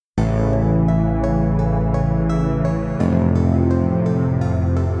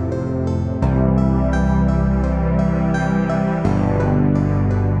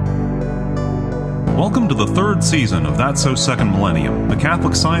Welcome to the third season of That's So Second Millennium, the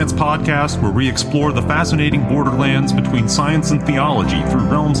Catholic Science podcast where we explore the fascinating borderlands between science and theology through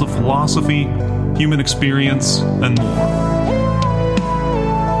realms of philosophy, human experience, and more.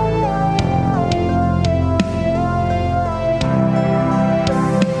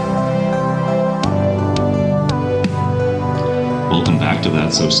 Welcome back to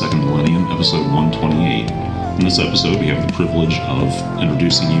That's So Second Millennium, episode 128. In this episode, we have the privilege of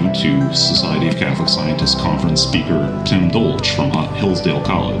introducing you to Society of Catholic Scientists Conference speaker Tim Dolch from Hillsdale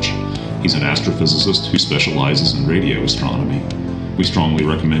College. He's an astrophysicist who specializes in radio astronomy. We strongly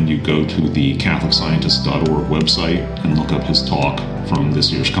recommend you go to the CatholicScientist.org website and look up his talk from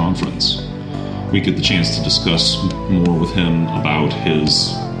this year's conference. We get the chance to discuss more with him about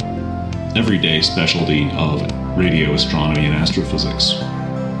his everyday specialty of radio astronomy and astrophysics.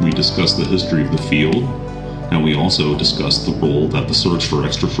 We discuss the history of the field, and we also discussed the role that the search for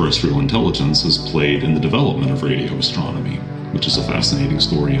extraterrestrial intelligence has played in the development of radio astronomy, which is a fascinating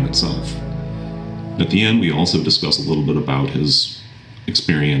story in itself. At the end, we also discuss a little bit about his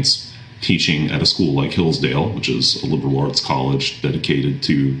experience teaching at a school like Hillsdale, which is a liberal arts college dedicated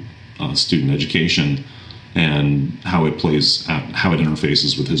to student education, and how it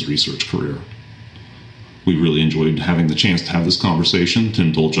interfaces with his research career. We really enjoyed having the chance to have this conversation.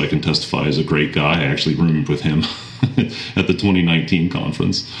 Tim Dolch, I can testify, is a great guy. I actually roomed with him at the 2019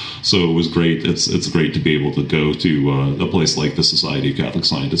 conference. So it was great. It's great to be able to go to a place like the Society of Catholic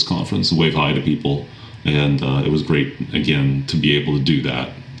Scientists Conference and wave hi to people. And it was great, again, to be able to do that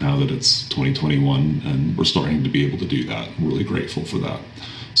now that it's 2021 and we're starting to be able to do that. I'm really grateful for that.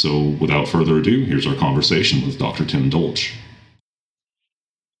 So without further ado, here's our conversation with Dr. Tim Dolch.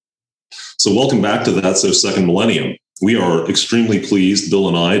 So welcome back to That's So Second Millennium. We are extremely pleased, Bill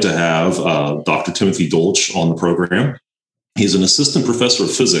and I, to have Dr. Timothy Dolch on the program. He's an assistant professor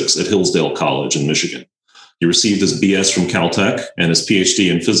of physics at Hillsdale College in Michigan. He received his BS from Caltech and his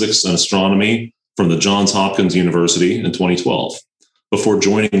PhD in physics and astronomy from the Johns Hopkins University in 2012. Before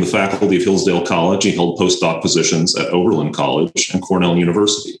joining the faculty of Hillsdale College, he held postdoc positions at Oberlin College and Cornell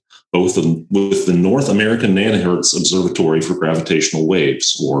University, both with the North American Nanohertz Observatory for Gravitational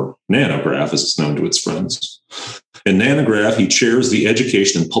Waves, or NANOGRAPH as it's known to its friends. In NANOGRAPH, he chairs the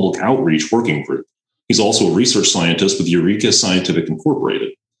Education and Public Outreach Working Group. He's also a research scientist with Eureka Scientific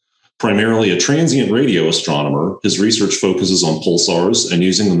Incorporated. Primarily a transient radio astronomer, his research focuses on pulsars and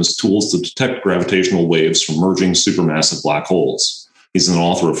using them as tools to detect gravitational waves from merging supermassive black holes. He's an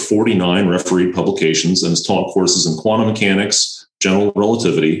author of 49 refereed publications and has taught courses in quantum mechanics, general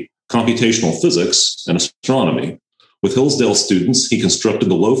relativity, computational physics, and astronomy. With Hillsdale students, he constructed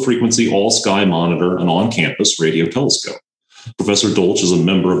the low-frequency all-sky monitor and on-campus radio telescope. Professor Dolch is a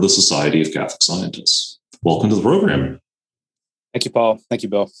member of the Society of Catholic Scientists. Welcome to the program. Thank you, Paul. Thank you,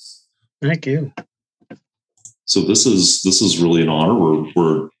 Bill. Thank you. So this is really an honor.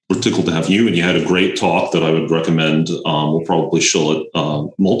 We're tickled to have you, and you had a great talk that I would recommend. We'll probably show it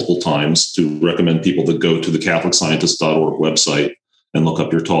multiple times to recommend people to go to the CatholicScientist.org website and look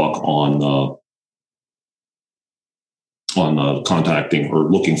up your talk on contacting or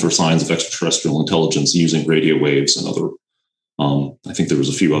looking for signs of extraterrestrial intelligence using radio waves and other. I think there was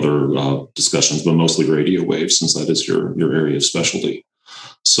a few other discussions, but mostly radio waves, since that is your area of specialty.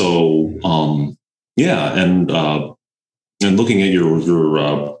 So and looking at your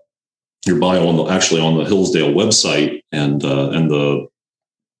bio on the Hillsdale website and the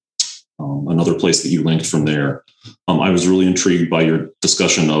another place that you linked from there. I was really intrigued by your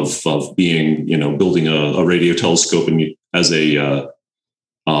discussion of being, building a radio telescope as a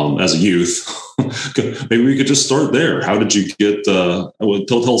youth. Maybe we could just start there. How did you get? Tell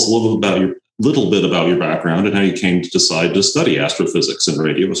us a little bit about your background and how you came to decide to study astrophysics and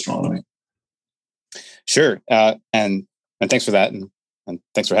radio astronomy. Sure, and thanks for that, and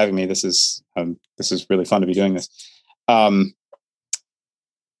thanks for having me. This is really fun to be doing this.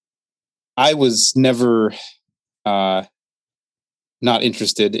 I was never not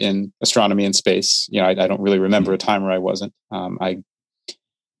interested in astronomy and space. I don't really remember a time where I wasn't. I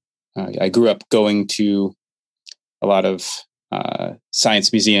grew up going to a lot of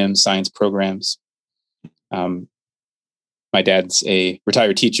science museums, science programs. My dad's a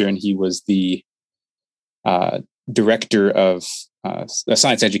retired teacher, and he was the director of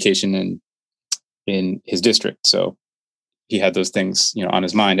science education in his district. So he had those things, on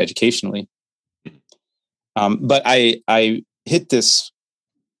his mind educationally. But I hit this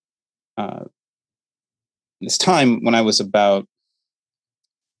time when I was about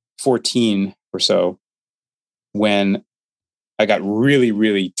 14 or so, when I got really,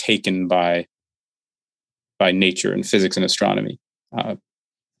 really taken by nature and physics and astronomy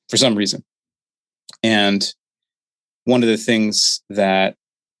for some reason. And one of the things that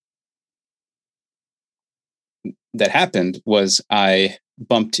happened was I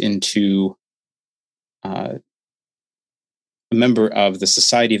bumped into a member of the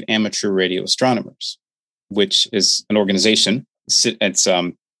Society of Amateur Radio Astronomers, which is an organization. It's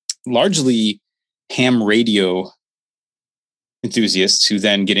largely ham radio enthusiasts who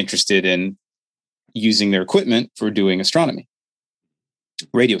then get interested in using their equipment for doing astronomy,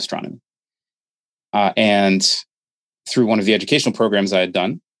 radio astronomy. And through one of the educational programs I had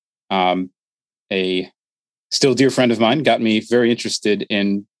done, a still dear friend of mine got me very interested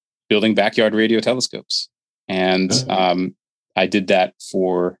in building backyard radio telescopes. And I did that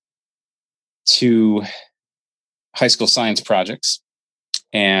for 2 high school science projects,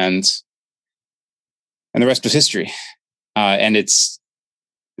 and the rest was history. And it's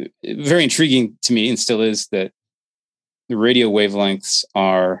very intriguing to me, and still is, that the radio wavelengths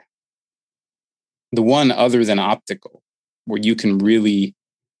are the one other than optical where you can really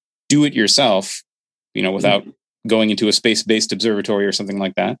do it yourself, without going into a space-based observatory or something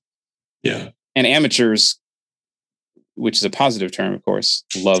like that. Yeah. And amateurs, which is a positive term, of course,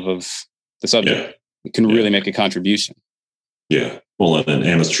 love of the subject, can really make a contribution. Yeah. Well, and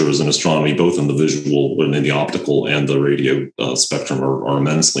amateurs in astronomy, both in the visual and in the optical and the radio spectrum, are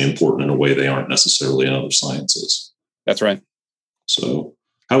immensely important in a way they aren't necessarily in other sciences. That's right. So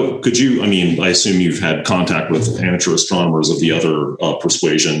how could you, I assume you've had contact with amateur astronomers of the other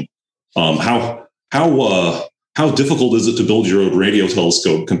persuasion. How difficult is it to build your own radio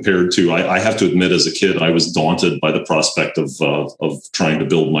telescope compared to, I have to admit, as a kid, I was daunted by the prospect of trying to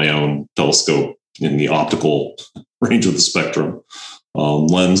build my own telescope in the optical range of the spectrum,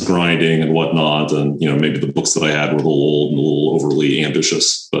 lens grinding and whatnot. And, maybe the books that I had were a little old and a little overly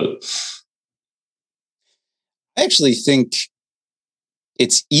ambitious, but I actually think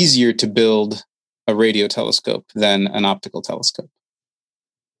it's easier to build a radio telescope than an optical telescope,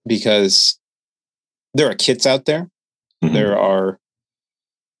 because there are kits out there. Mm-hmm. There are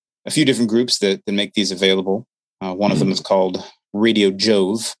a few different groups that make these available. One of them is called Radio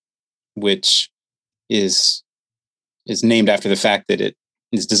Jove, which is named after the fact that it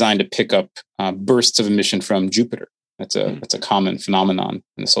is designed to pick up bursts of emission from Jupiter. That's a common phenomenon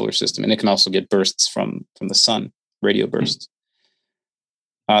in the solar system, and it can also get bursts from the sun, radio bursts.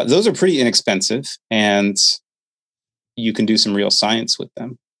 Those are pretty inexpensive, and you can do some real science with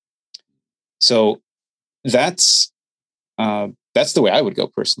them. So that's the way I would go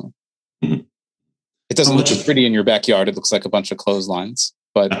personally. Mm-hmm. It doesn't look pretty in your backyard. It looks like a bunch of clotheslines,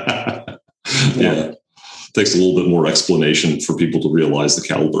 but yeah. It takes a little bit more explanation for people to realize the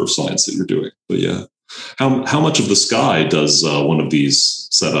caliber of science that you're doing. But yeah, how much of the sky does one of these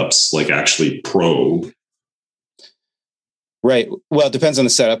setups actually probe? Right. Well, it depends on the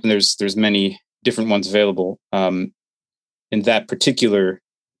setup, and there's many different ones available. In that particular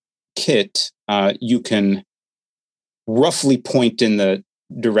kit, you can roughly point in the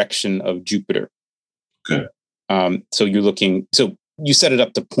direction of Jupiter. Okay. So you set it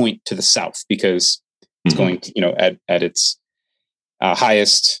up to point to the south, because it's going to, at its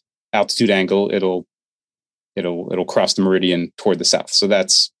highest altitude angle, it'll cross the meridian toward the south. So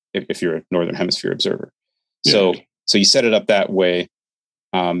that's if you're a northern hemisphere observer. Yeah. So you set it up that way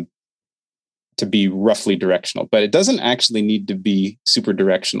to be roughly directional, but it doesn't actually need to be super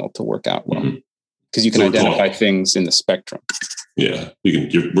directional to work out well, because you can identify things in the spectrum. Yeah,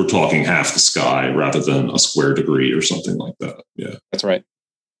 we're talking half the sky rather than a square degree or something like that. Yeah, that's right.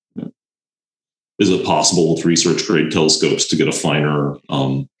 Yeah. Is it possible with research grade telescopes to get a finer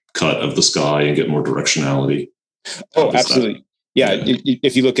cut of the sky and get more directionality? Oh, absolutely. Yeah.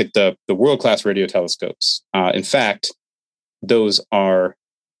 If you look at the world-class radio telescopes, in fact, those are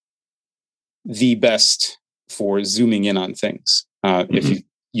the best for zooming in on things. If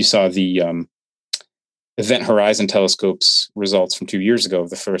you saw the Event Horizon Telescope's results from 2 years ago of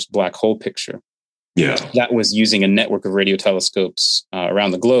the first black hole picture, that was using a network of radio telescopes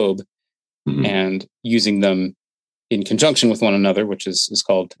around the globe and using them in conjunction with one another, which is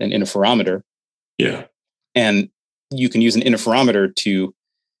called an interferometer. Yeah. And you can use an interferometer to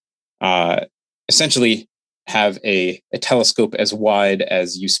essentially have a telescope as wide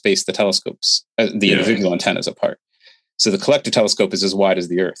as you space the telescopes, the individual antennas apart. So the collector telescope is as wide as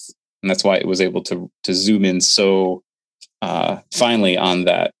the Earth. And that's why it was able to zoom in so finely on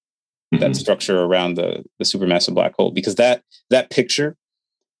that structure around the supermassive black hole, because that picture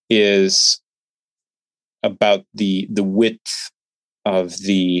is about the width of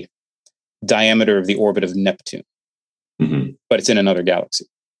the diameter of the orbit of Neptune, but it's in another galaxy.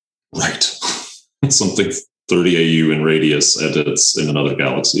 Right. Something 30 AU in radius and it's in another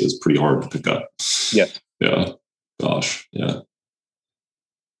galaxy is pretty hard to pick up. Yeah. Yeah. Gosh. Yeah.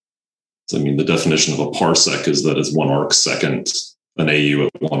 So, I mean, the definition of a parsec is that it's 1 arc second, an AU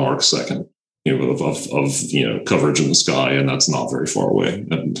at 1 arc second, of coverage in the sky, and that's not very far away.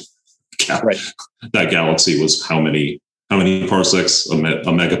 And that galaxy was how many parsecs? A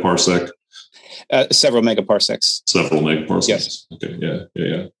megaparsec? Several megaparsecs. Several megaparsecs. Yes. Okay.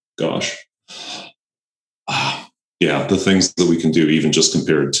 Yeah. Gosh. Yeah, the things that we can do, even just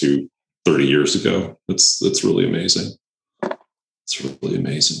compared to 30 years ago, it's really amazing. It's really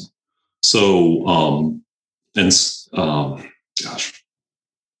amazing. So, gosh,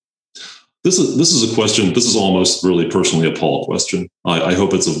 this is a question. This is almost really personally a Paul question. I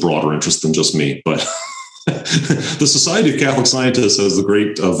hope it's of broader interest than just me, but the Society of Catholic Scientists has the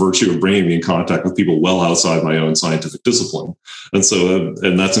great virtue of bringing me in contact with people well outside my own scientific discipline. And so,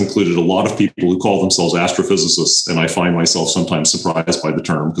 and that's included a lot of people who call themselves astrophysicists. And I find myself sometimes surprised by the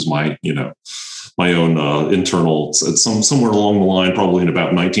term because my own internal, somewhere along the line, probably in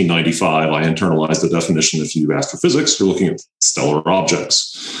about 1995, I internalized the definition: if you do astrophysics, you're looking at stellar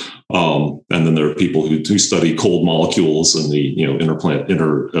objects. And then there are people who study cold molecules and the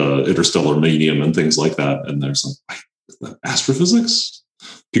interstellar medium and things like that. And there's like, astrophysics?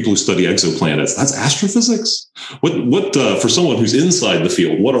 People who study exoplanets, that's astrophysics? What for someone who's inside the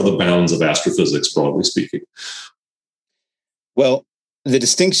field, what are the bounds of astrophysics, broadly speaking? Well, the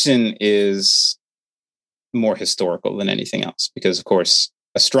distinction is more historical than anything else, because, of course,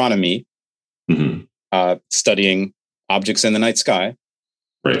 astronomy, studying objects in the night sky,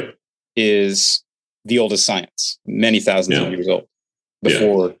 right, is the oldest science, many thousands of years old,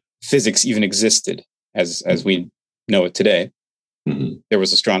 before physics even existed as we know it today. There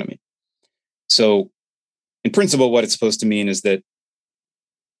was astronomy. So, in principle, what it's supposed to mean is that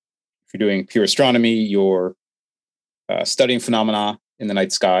if you're doing pure astronomy, you're studying phenomena in the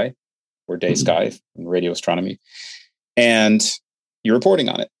night sky or day sky in radio astronomy, and you're reporting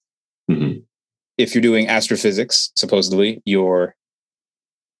on it. If you're doing astrophysics, supposedly, you're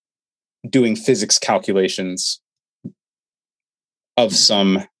doing physics calculations of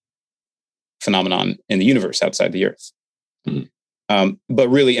some phenomenon in the universe outside the Earth. But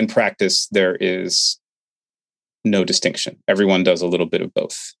really, in practice, there is no distinction. Everyone does a little bit of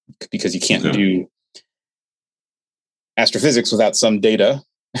both, because you can't do astrophysics without some data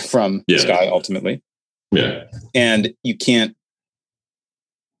from the sky, ultimately. And you can't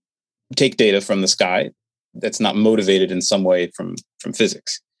take data from the sky that's not motivated in some way from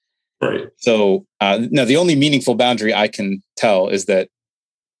physics. Right. So now the only meaningful boundary I can tell is that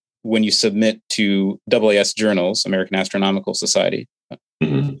when you submit to AAS journals, American Astronomical Society,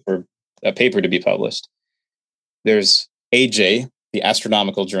 for a paper to be published, there's AJ, the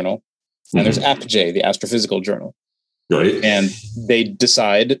Astronomical Journal, and there's APJ, the Astrophysical Journal. Right. And they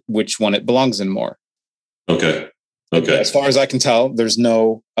decide which one it belongs in more. Okay. As far as I can tell, there's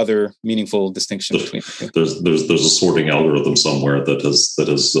no other meaningful distinction between the two. There's a sorting algorithm somewhere that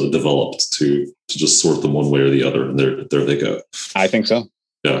has developed to just sort them one way or the other, and there they go. I think so.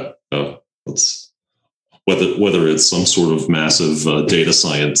 Yeah. That's whether it's some sort of massive data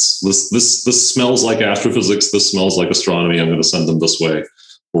science. This smells like astrophysics. This smells like astronomy. I'm going to send them this way.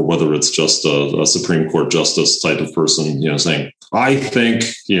 Or whether it's just a Supreme Court justice type of person, saying, I think,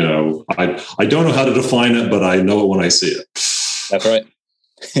 I don't know how to define it, but I know it when I see it. That's right.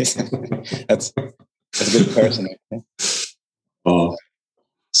 That's a good comparison.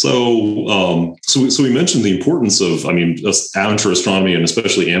 So we mentioned the importance of, amateur astronomy and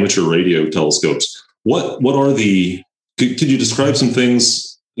especially amateur radio telescopes. What are could you describe some things,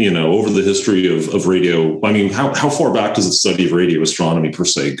 over the history of radio? How far back does the study of radio astronomy per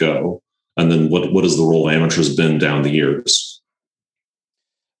se go? And then what has the role of amateurs been down the years?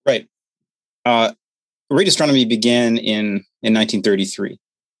 Right. Radio astronomy began in 1933.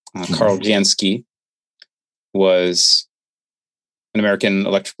 Karl Jansky was an American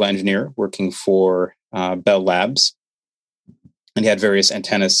electrical engineer working for Bell Labs, and he had various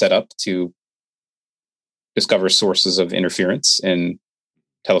antennas set up to discover sources of interference in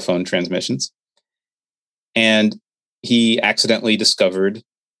telephone transmissions. And he accidentally discovered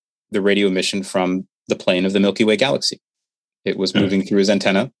the radio emission from the plane of the Milky Way galaxy. It was moving through his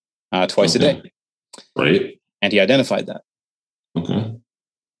antenna twice a day. Right. And he identified that. Okay.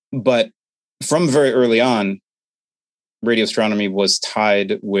 But from very early on, radio astronomy was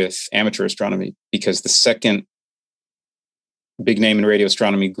tied with amateur astronomy, because the second big name in radio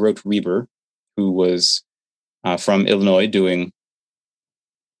astronomy, Grote Reber, who was from Illinois, doing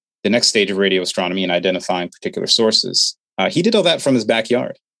the next stage of radio astronomy and identifying particular sources, he did all that from his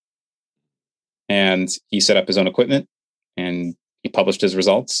backyard. and he set up his own equipment and he published his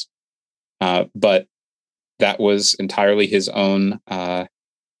results. But that was entirely his own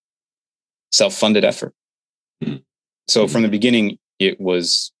self-funded effort. Mm-hmm. So from the beginning, it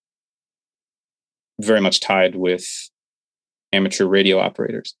was very much tied with amateur radio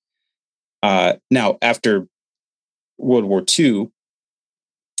operators. Now, after World War II,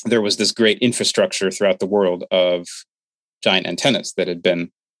 there was this great infrastructure throughout the world of giant antennas that had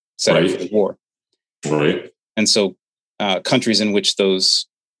been set up for the war. Right. And so countries in which those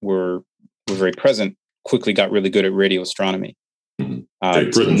were very present quickly got really good at radio astronomy. Mm-hmm.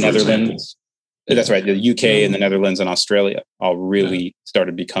 Britain, the Netherlands, that's right. The UK and the Netherlands and Australia all really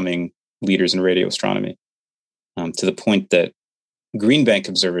started becoming leaders in radio astronomy, to the point that Green Bank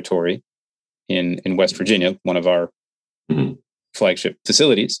Observatory in West Virginia, one of our flagship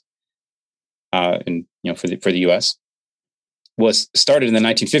facilities, for the U.S., was started in the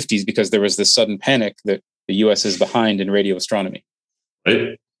 1950s because there was this sudden panic that the U.S. is behind in radio astronomy.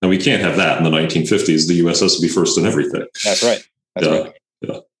 Right. And we can't have that in the 1950s. The U.S. has to be first in everything. That's right.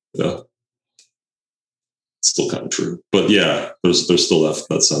 Yeah. It's still kind of true. But yeah, there's still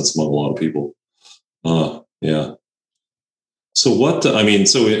that sense among a lot of people. Yeah. So to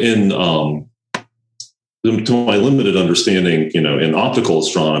my limited understanding, in optical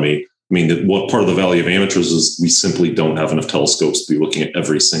astronomy, what part of the value of amateurs is we simply don't have enough telescopes to be looking at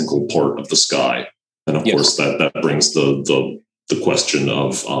every single part of the sky. And of course that brings the question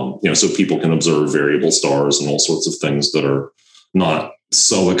of, so people can observe variable stars and all sorts of things that are not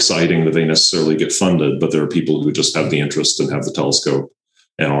so exciting that they necessarily get funded, but there are people who just have the interest and have the telescope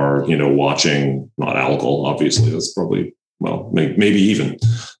and are, watching, not algal, obviously, that's probably, maybe even,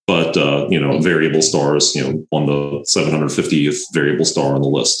 but, variable stars, on the 750th variable star on the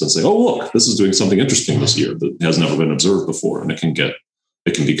list, and say, oh, look, this is doing something interesting this year that has never been observed before. And it can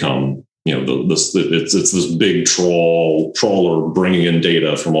become, it's this big trawler bringing in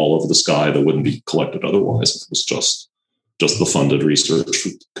data from all over the sky that wouldn't be collected otherwise if it was just the funded research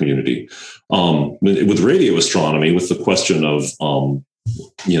community. With radio astronomy, with the question of,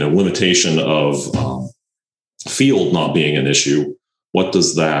 limitation of field not being an issue, what do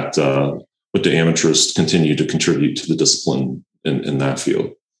amateurs continue to contribute to the discipline in that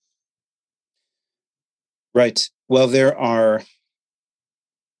field? Right. Well, there are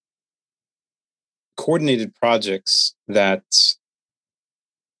coordinated projects that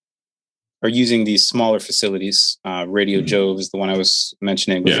are using these smaller facilities. Radio Jove is the one I was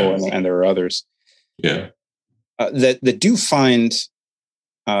mentioning before, and there are others. Yeah. That do find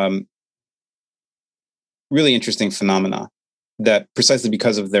really interesting phenomena that, precisely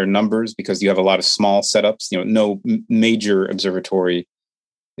because of their numbers, because you have a lot of small setups, no major observatory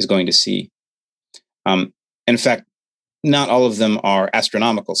is going to see. And in fact, not all of them are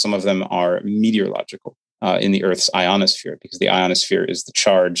astronomical. Some of them are meteorological in the Earth's ionosphere, because the ionosphere is the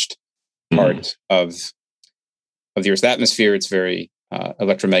charged part of the Earth's atmosphere. It's very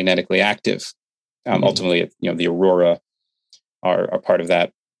electromagnetically active. Ultimately, the aurora are part of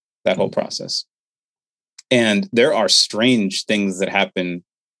that whole process. And there are strange things that happen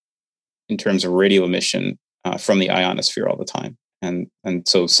in terms of radio emission from the ionosphere all the time. And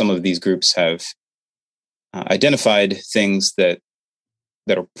so some of these groups have identified things that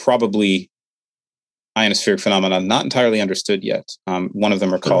are probably ionospheric phenomena, not entirely understood yet. One of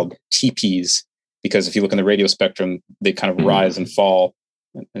them are called TPs, because if you look in the radio spectrum, they kind of rise and fall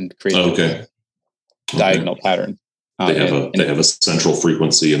and create a diagonal pattern. They have a central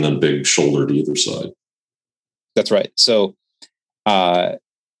frequency and then big shoulder to either side. That's right. So,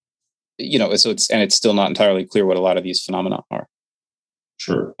 it's still not entirely clear what a lot of these phenomena are.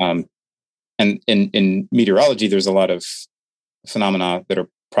 Sure. And in meteorology, there's a lot of phenomena that are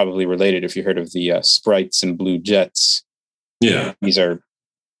probably related. If you heard of the sprites and blue jets, these are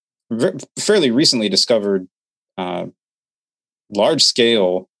fairly recently discovered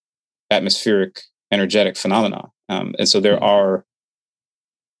large-scale atmospheric energetic phenomena, and so there are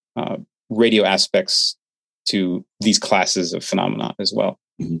radio aspects to these classes of phenomena as well.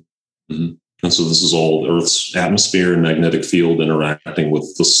 Mm-hmm. Mm-hmm. And so this is all Earth's atmosphere and magnetic field interacting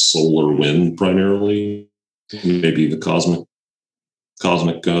with the solar wind primarily, maybe the cosmic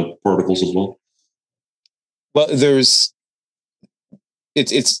particles as well. Well, it's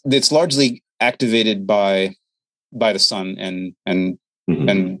largely activated by the sun and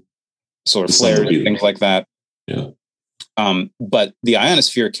solar flares and things like that. Yeah. But the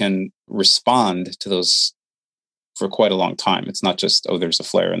ionosphere can respond to those for quite a long time. It's not just, there's a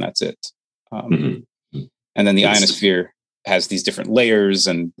flare and that's it. And then the ionosphere has these different layers,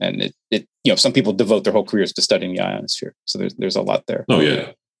 and it some people devote their whole careers to studying the ionosphere. So there's a lot there. Oh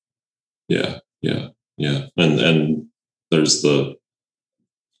yeah. Yeah. Yeah. Yeah. And there's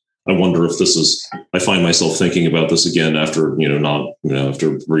I wonder if this is, I find myself thinking about this again after,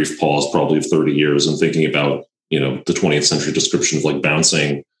 after a brief pause, probably of 30 years, and thinking about, the 20th century description of like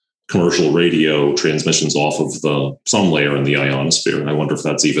bouncing commercial radio transmissions off of some layer in the ionosphere. And I wonder if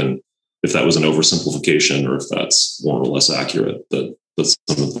if that was an oversimplification or if that's more or less accurate, that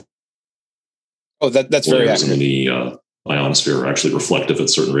some of the that's very accurate. In the ionosphere are actually reflective at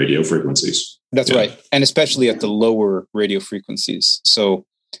certain radio frequencies. That's right. And especially at the lower radio frequencies. So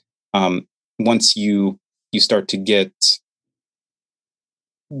once you start to get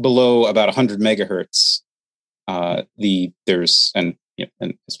below about 100 megahertz, and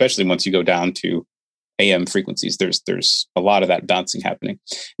especially once you go down to AM frequencies, there's a lot of that bouncing happening.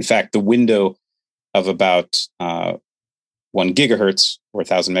 In fact, the window of about 1 gigahertz or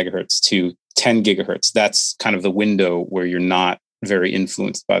 1,000 megahertz to 10 gigahertz, that's kind of the window where you're not very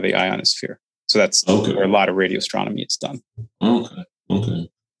influenced by the ionosphere. So that's where a lot of radio astronomy is done. Okay.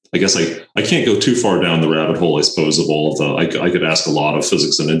 I guess I can't go too far down the rabbit hole, I suppose, of all of the, I could ask a lot of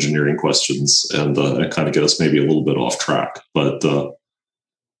physics and engineering questions and kind of get us maybe a little bit off track. But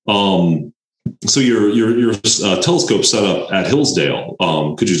so your telescope set up at Hillsdale,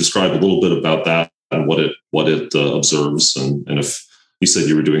 could you describe a little bit about that and what it observes? And if you said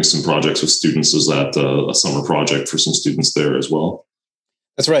you were doing some projects with students, is that a summer project for some students there as well?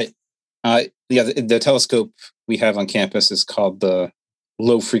 That's right. The telescope we have on campus is called the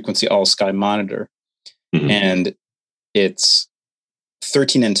Low Frequency All Sky Monitor. Mm-hmm. And it's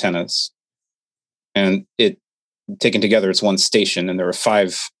 13 antennas. And taken together, it's one station. And there are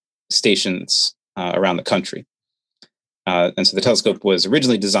 5 stations around the country. And so the telescope was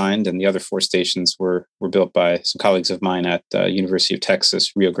originally designed, and the other 4 stations were built by some colleagues of mine at University of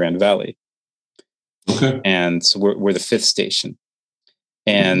Texas, Rio Grande Valley. Okay. And so we're the 5th station.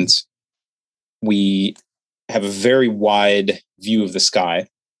 And we have a very wide view of the sky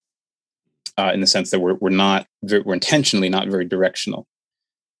in the sense that we're intentionally not very directional.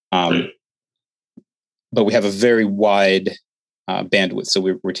 Right. But we have a very wide bandwidth. So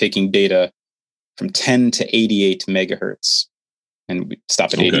we're taking data from 10 to 88 megahertz, and we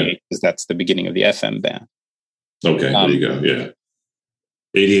stop at 88 because that's the beginning of the FM band. Okay, there you go. Yeah.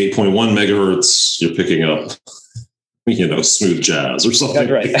 88.1 megahertz, you're picking up, smooth jazz or something.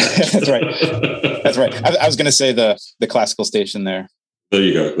 That's right. That's right. I was going to say the classical station there. There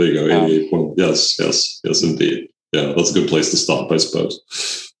you go. 88. Yes, indeed. Yeah, that's a good place to stop, I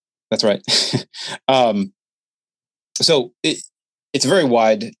suppose. That's right. So it's a very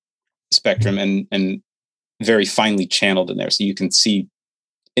wide spectrum and very finely channeled in there. So you can see,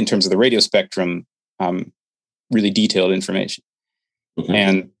 in terms of the radio spectrum, really detailed information. Okay.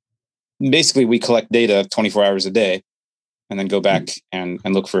 And basically, we collect data 24 hours a day and then go back and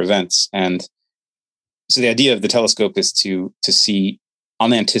look for events. And so the idea of the telescope is to see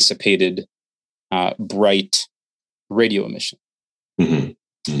unanticipated bright radio emission. Mm-hmm.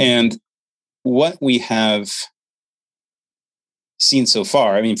 Mm-hmm. And what we have seen so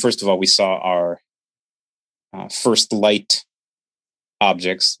far, I mean, first of all, we saw our first light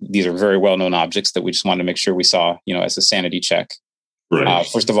objects. These are very well-known objects that we just wanted to make sure we saw, as a sanity check. Right.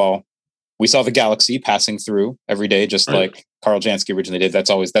 First of all, we saw the galaxy passing through every day, just like Carl Jansky originally did. That's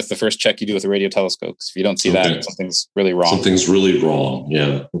the first check you do with a radio telescope. If you don't see that, something's really wrong. Something's really wrong.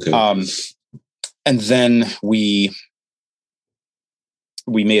 Yeah. Okay. And then we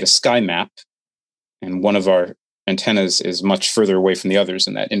made a sky map, and one of our antennas is much further away from the others.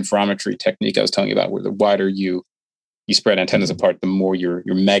 And that interferometry technique I was telling you about, where the wider you spread antennas apart, the more you're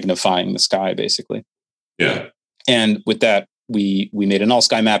magnifying the sky, basically. Yeah. And with that, we made an all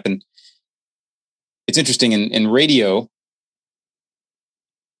sky map. And it's interesting, in radio,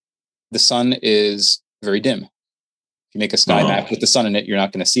 the sun is very dim. If you make a sky map with the sun in it, you're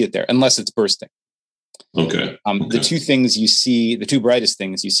not going to see it there unless it's bursting. Okay. The two things you see, the two brightest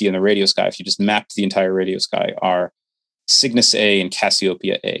things you see in the radio sky, if you just mapped the entire radio sky, are Cygnus A and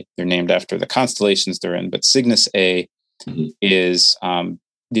Cassiopeia A. They're named after the constellations they're in, but Cygnus A is the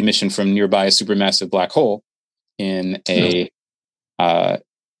emission from nearby a supermassive black hole in a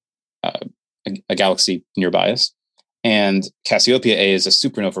galaxy nearby us. And Cassiopeia A is a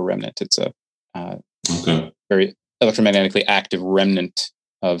supernova remnant. It's a very electromagnetically active remnant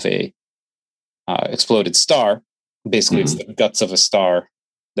of a exploded star. Basically, it's the guts of a star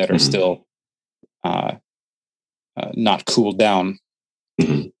that are still not cooled down.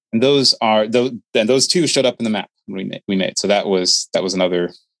 Mm-hmm. And those two showed up in the map we made. So that was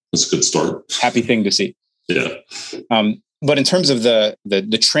another. That's a good start. Happy thing to see. Yeah. But in terms of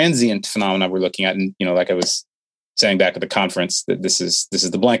the transient phenomena we're looking at, and like I was saying back at the conference that this is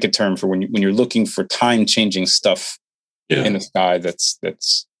the blanket term for when you're looking for time changing stuff in the sky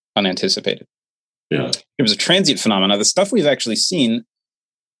that's unanticipated. Yeah, it was a transient phenomenon. The stuff we've actually seen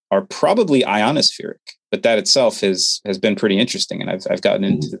are probably ionospheric, but that itself has been pretty interesting, and I've gotten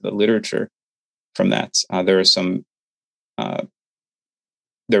into the literature from that. There are some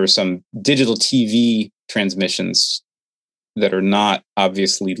digital TV transmissions that are not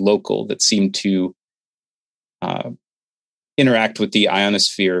obviously local that seem to interact with the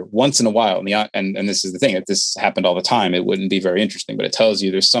ionosphere once in a while. And this is the thing: if this happened all the time, it wouldn't be very interesting. But it tells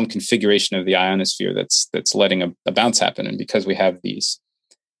you there's some configuration of the ionosphere that's letting a bounce happen. And because we have these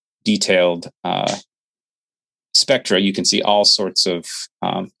detailed spectra, you can see all sorts of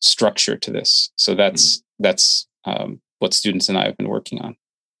structure to this. So that's what students and I have been working on.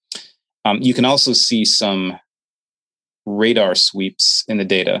 You can also see some radar sweeps in the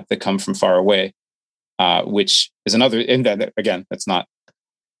data that come from far away, which is another. And again, that's not,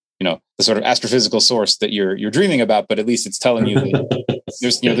 the sort of astrophysical source that you're dreaming about, but at least it's telling you that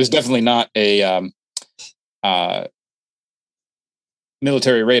there's definitely not a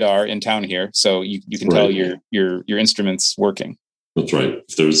military radar in town here, so you can tell your instruments working. That's right.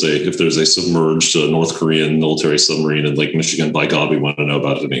 If there's a submerged North Korean military submarine in Lake Michigan, by God, we want to know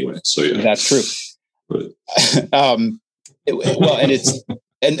about it anyway. So yeah, that's true. Right.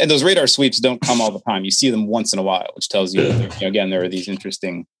 And those radar sweeps don't come all the time. You see them once in a while, which tells you that, again, there are these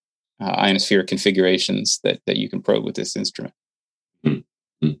interesting ionospheric configurations that you can probe with this instrument.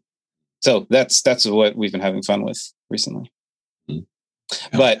 Mm-hmm. So that's what we've been having fun with recently.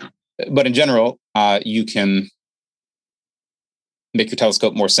 Mm-hmm. But in general, you can make your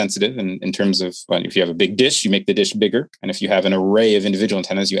telescope more sensitive in terms of, if you have a big dish, you make the dish bigger. And if you have an array of individual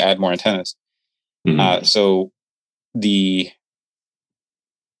antennas, you add more antennas. Mm-hmm. So the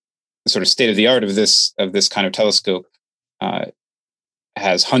sort of state of the art of this kind of telescope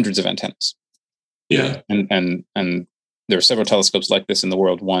has hundreds of antennas. Yeah. And there are several telescopes like this in the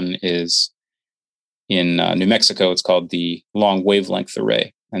world. One is in New Mexico. It's called the Long Wavelength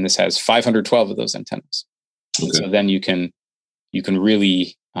Array. And this has 512 of those antennas. Okay. So then you can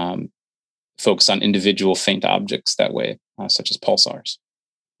really focus on individual faint objects that way, such as pulsars.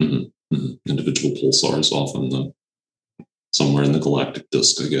 Mm-hmm. Mm-hmm. Individual pulsars, often somewhere in the galactic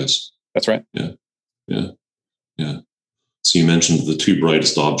disk, I guess. That's right. Yeah. So you mentioned the two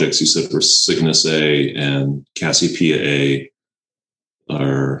brightest objects you said were Cygnus A and Cassiopeia A.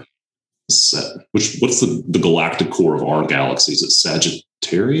 What's the galactic core of our galaxy? Is it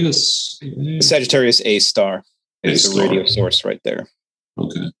Sagittarius? Sagittarius A star is the radio source right there.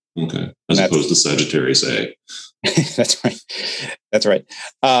 Okay. As opposed to Sagittarius A. That's right.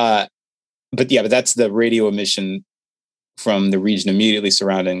 But that's the radio emission from the region immediately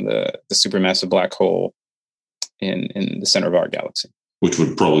surrounding the supermassive black hole in the center of our galaxy. Which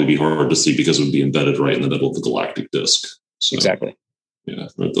would probably be hard to see because it would be embedded right in the middle of the galactic disk. So, exactly. Yeah,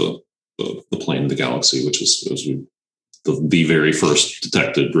 the plane of the galaxy, which is the very first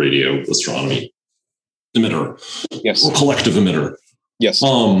detected radio astronomy emitter. Yes. Or collective emitter. Yes.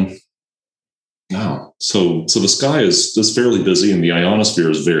 Wow. So the sky is fairly busy and the ionosphere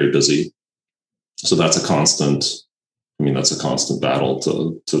is very busy. So that's a constant battle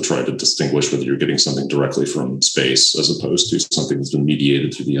to try to distinguish whether you're getting something directly from space as opposed to something that's been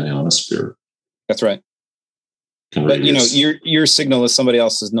mediated through the ionosphere. That's right. But your signal is somebody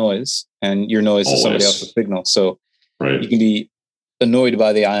else's noise, and your noise is somebody else's signal. So you can be annoyed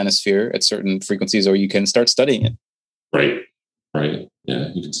by the ionosphere at certain frequencies, or you can start studying it. Right. Yeah,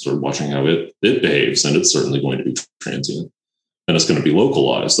 you can start watching how it behaves, and it's certainly going to be transient, and it's going to be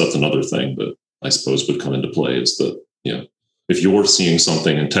localized. That's another thing that I suppose would come into play is that, if you're seeing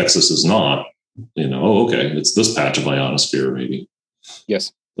something and Texas is not, okay, it's this patch of ionosphere maybe.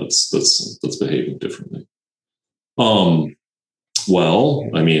 Yes, that's behaving differently. Well,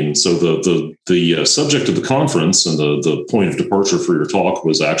 so the subject of the conference and the point of departure for your talk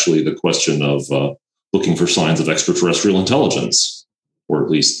was actually the question of looking for signs of extraterrestrial intelligence, or at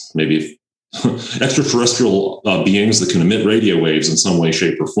least maybe extraterrestrial beings that can emit radio waves in some way,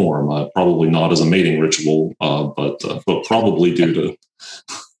 shape, or form. Probably not as a mating ritual, but probably due to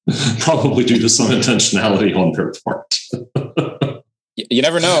some intentionality on their part. You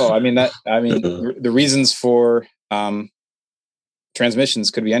never know. The reasons for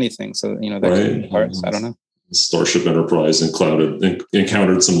transmissions could be anything. So that could be parts. I don't know. Starship Enterprise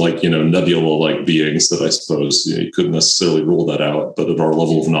encountered some nebula-like beings that I suppose you couldn't necessarily rule that out, but at our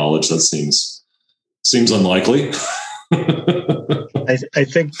level of knowledge, that seems unlikely. I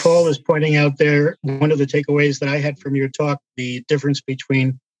think Paul is pointing out there one of the takeaways that I had from your talk: the difference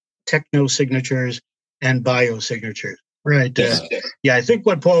between techno signatures and biosignatures. Right. Yes. Yeah, I think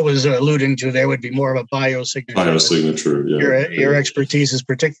what Paul was alluding to there would be more of a biosignature. Biosignature, yeah. Your expertise is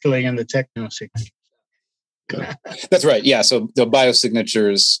particularly in the technosignature. Yeah. That's right. Yeah. So the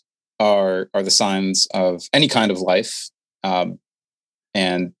biosignatures are the signs of any kind of life,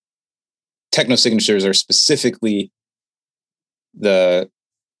 and technosignatures are specifically the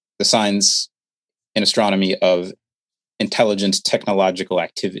signs in astronomy of intelligent technological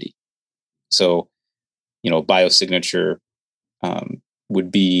activity. So, biosignature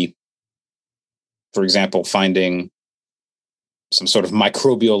would be, for example, finding some sort of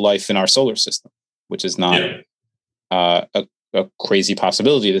microbial life in our solar system, which is not a crazy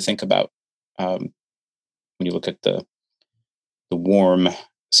possibility to think about when you look at the warm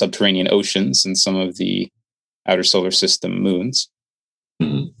subterranean oceans and some of the outer solar system moons.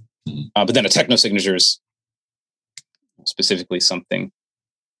 Mm-hmm. Mm-hmm. But then a technosignature is specifically something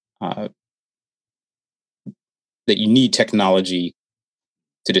that you need technology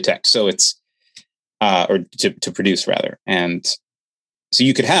to detect. So it's or to produce rather. And so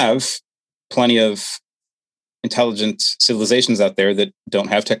you could have plenty of intelligent civilizations out there that don't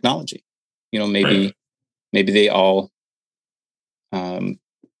have technology. Maybe they all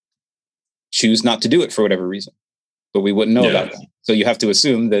choose not to do it for whatever reason, but we wouldn't know about them. So you have to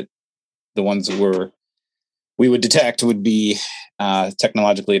assume that the ones we would detect would be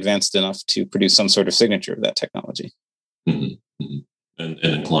technologically advanced enough to produce some sort of signature of that technology. Mm-hmm. Mm-hmm. And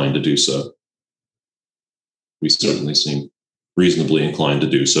inclined to do so. We certainly seem reasonably inclined to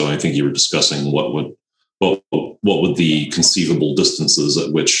do so. I think you were discussing what would the conceivable distances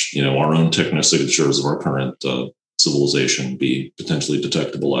at which our own technosignatures of our current civilization be potentially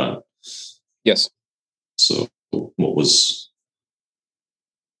detectable at. Yes. So what was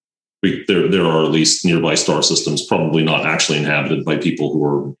there are at least nearby star systems probably not actually inhabited by people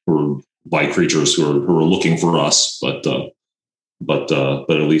who are by creatures who are looking for us, but at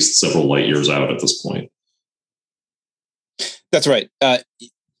least several light years out at this point. That's right.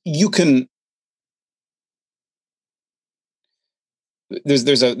 You can.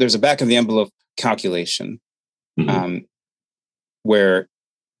 There's a back of the envelope calculation, Mm-hmm. Where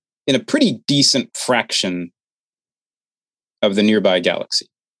in a pretty decent fraction of the nearby galaxy,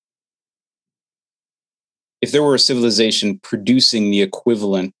 if there were a civilization producing the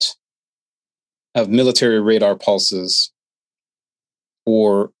equivalent of military radar pulses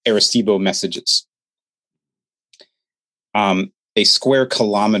or Arecibo messages, a square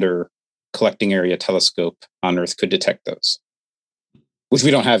kilometer collecting area telescope on Earth could detect those, which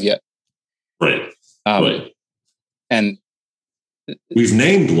we don't have yet. Right. Right. And we've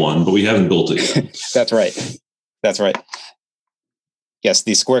named one, but we haven't built it yet. That's right. Yes,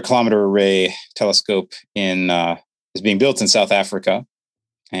 the Square Kilometer Array telescope is being built in South Africa,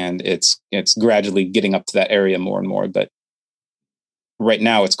 and it's gradually getting up to that area more and more. But right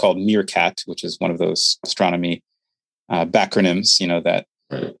now, it's called MeerKAT, which is one of those astronomy backronyms, that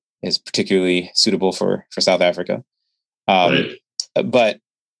is particularly suitable for South Africa. But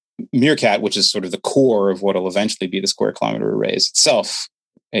MeerKAT, which is sort of the core of what will eventually be the Square Kilometer Array, is itself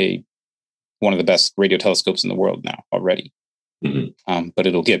one of the best radio telescopes in the world now already. Mm-hmm. But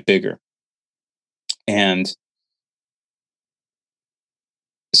it'll get bigger. And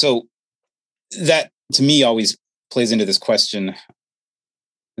so that, to me, always plays into this question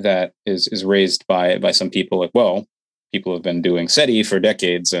that is raised by some people, like, well, people have been doing SETI for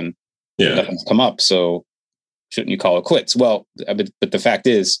decades and nothing's come up, so shouldn't you call it quits? Well, but the fact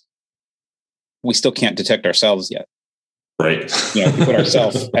is, we still can't detect ourselves yet. Right. If we put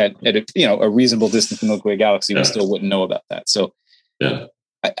ourselves at a reasonable distance from the Milky Way galaxy, we still wouldn't know about that. So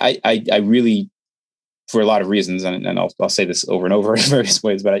I really, for a lot of reasons, and I'll say this over and over in various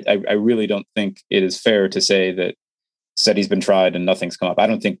ways, but I really don't think it is fair to say that SETI's been tried and nothing's come up. I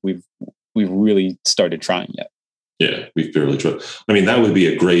don't think we've really started trying yet. Yeah, we've barely tried. I mean, that would be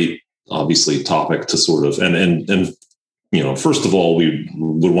a great, obviously, topic to sort of and first of all, we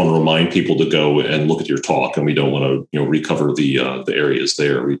would want to remind people to go and look at your talk, and we don't want to recover the areas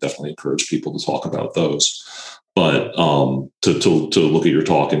there. We definitely encourage people to talk about those, but to look at your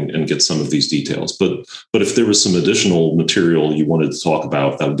talk and get some of these details. But if there was some additional material you wanted to talk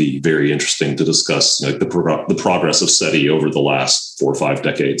about, that would be very interesting to discuss, like the progress of SETI over the last 4 or 5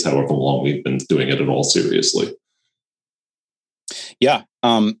 decades, however long we've been doing it at all seriously. Yeah.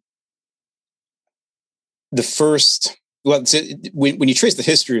 The first. Well, when you trace the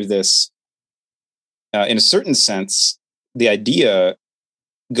history of this, in a certain sense, the idea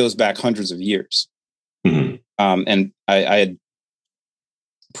goes back hundreds of years. Mm-hmm. And I had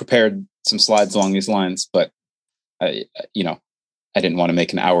prepared some slides along these lines, but I didn't want to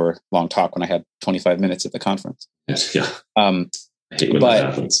make an hour-long talk when I had 25 minutes at the conference. Yeah. I hate when that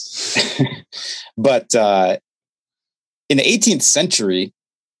happens. But in the 18th century,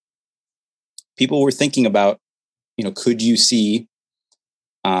 people were thinking about, could you see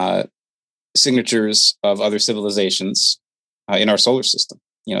signatures of other civilizations in our solar system?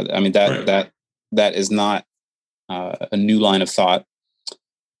 That is not a new line of thought.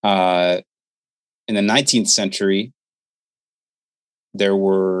 In the 19th century, there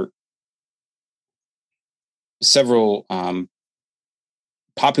were several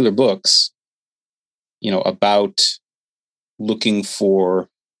popular books, about looking for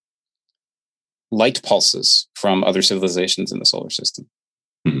light pulses from other civilizations in the solar system.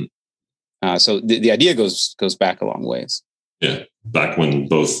 Mm-hmm. So the idea goes back a long ways. Yeah, back when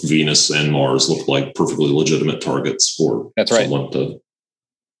both Venus and Mars looked like perfectly legitimate targets for someone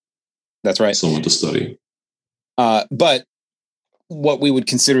to study. But what we would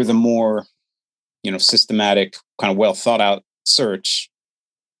consider the more, systematic, kind of well thought out search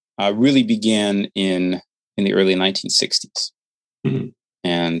really began in the early 1960s. Mm-hmm.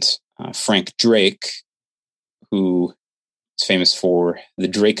 And Frank Drake, who is famous for the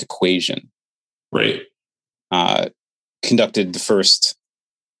Drake equation, right, conducted the first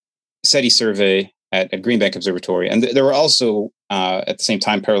SETI survey at Greenbank Observatory, and there were also at the same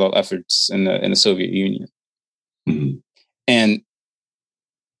time parallel efforts in the Soviet Union. Mm-hmm. And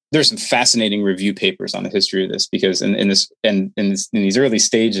there's some fascinating review papers on the history of this, because in these early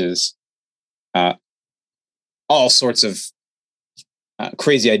stages, all sorts of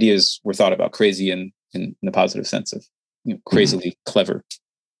crazy ideas were thought about. Crazy in the positive sense of crazily mm-hmm. clever.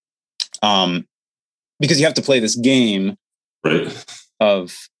 Because you have to play this game, right,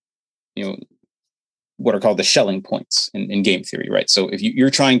 of what are called the Schelling points in game theory, right? So if you're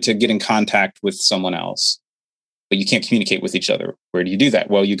trying to get in contact with someone else, but you can't communicate with each other, where do you do that?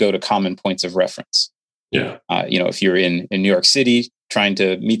 Well, you go to common points of reference. Yeah. If you're in New York City trying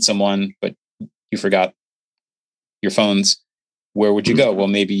to meet someone, but you forgot your phones, where would you go? Well,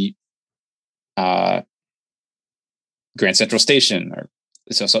 maybe Grand Central Station, or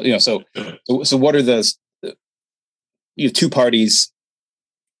so. So what are the you have two parties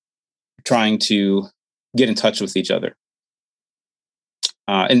trying to get in touch with each other,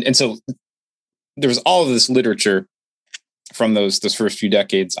 and so there was all of this literature from those first few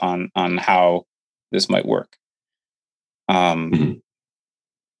decades on how this might work. Mm-hmm.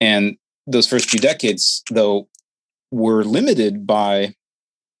 And those first few decades, though, were limited by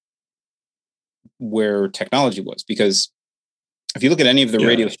where technology was, because if you look at any of the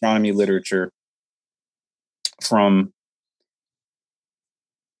radio astronomy literature from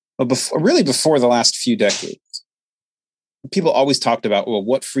before the last few decades, people always talked about, well,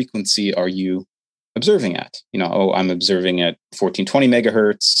 what frequency are you observing at? I'm observing at 1420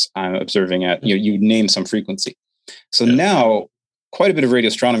 megahertz. I'm observing at, you name some frequency. So now quite a bit of radio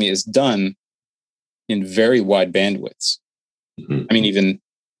astronomy is done in very wide bandwidths. Mm-hmm. I mean, even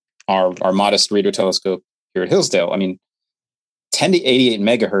our modest radio telescope here at Hillsdale, 10 to 88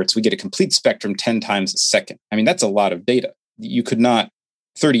 megahertz, we get a complete spectrum 10 times a second. That's a lot of data. You could not,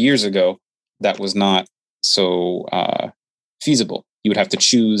 30 years ago, that was not so feasible. You would have to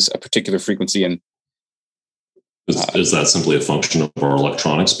choose a particular frequency. And is that simply a function of our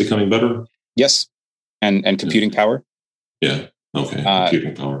electronics becoming better? Yes. And computing power. Yeah. Okay.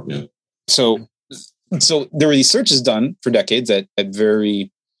 Computing power. Yeah. So there were these searches done for decades at very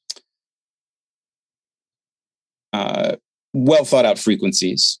well thought out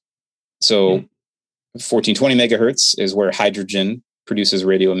frequencies. So 1420 megahertz is where hydrogen produces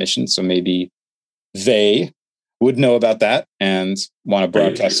radio emissions. So maybe they would know about that and want to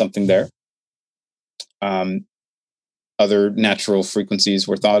broadcast something there. Other natural frequencies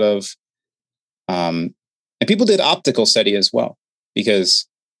were thought of. And people did optical SETI as well, because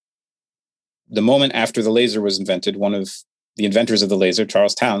the moment after the laser was invented, one of the inventors of the laser,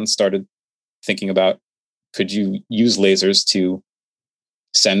 Charles Townes, started thinking about, could you use lasers to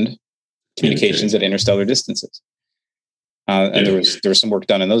send communications at interstellar distances? And there was some work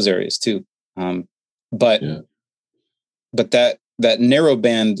done in those areas too. But that narrow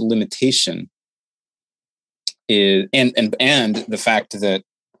band limitation is, and the fact that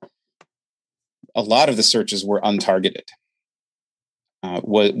a lot of the searches were untargeted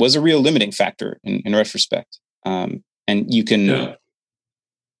was a real limiting factor in retrospect. And you can,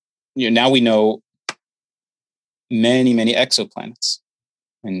 now we know many, many exoplanets,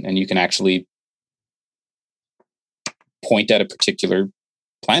 and you can actually point at a particular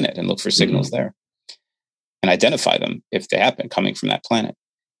planet and look for signals there and identify them if they happen coming from that planet.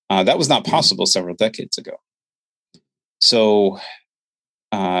 That was not possible several decades ago. So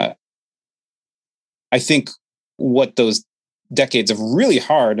I think what those decades of really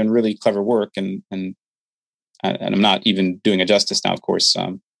hard and really clever work, and I'm not even doing it justice now, of course,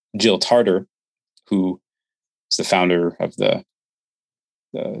 Jill Tarter, who is the founder of the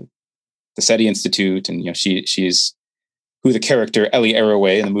SETI Institute, and she's who the character Ellie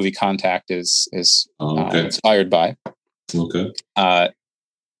Arroway in the movie Contact is inspired by. Okay.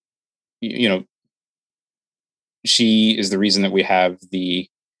 She is the reason that we have the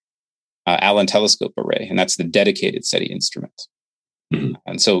Allen Telescope Array, and that's the dedicated SETI instrument. Mm-hmm.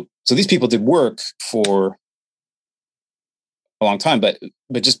 And so these people did work for a long time, but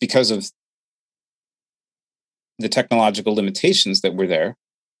just because of the technological limitations that were there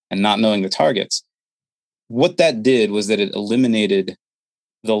and not knowing the targets, what that did was that it eliminated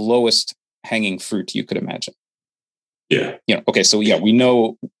the lowest hanging fruit you could imagine. Yeah. Okay. So we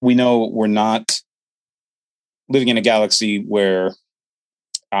know we're not living in a galaxy where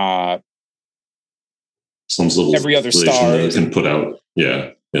some civil every other star can put out.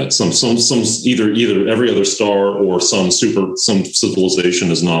 Yeah. Some either every other star or some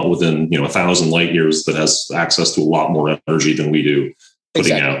civilization is not within 1,000 light years that has access to a lot more energy than we do,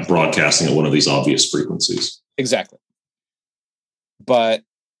 putting out broadcasting at one of these obvious frequencies. Exactly. But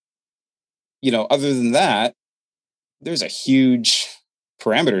other than that, there's a huge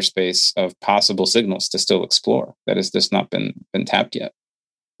parameter space of possible signals to still explore that has just not been tapped yet.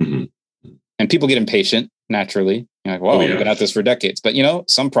 Mm-hmm. And people get impatient naturally. You're like, we've been at this for decades. But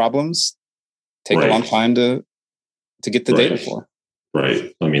some problems take a long time to get the data for.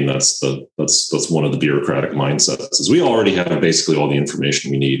 Right. I mean, that's one of the bureaucratic mindsets is we already have basically all the information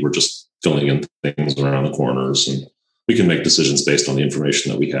we need. We're just filling in things around the corners, and we can make decisions based on the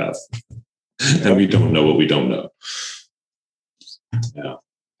information that we have. And we don't know what we don't know. Yeah,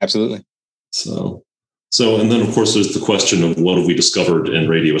 absolutely. So, and then of course there's the question of what have we discovered in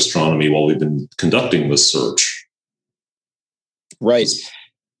radio astronomy while we've been conducting this search. Right.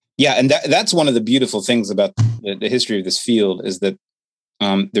 Yeah, and that's one of the beautiful things about the history of this field is that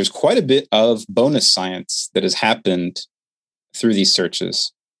there's quite a bit of bonus science that has happened through these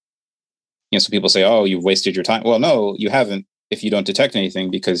searches. So people say, "Oh, you've wasted your time." Well, no, you haven't. If you don't detect anything,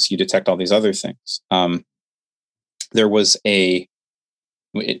 because you detect all these other things. There was a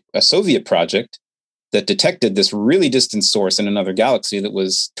Soviet project that detected this really distant source in another galaxy that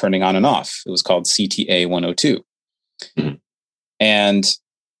was turning on and off. It was called CTA 102. Mm-hmm. And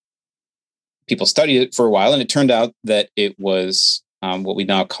people studied it for a while, and it turned out that it was what we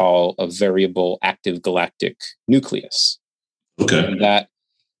now call a variable active galactic nucleus. Okay. And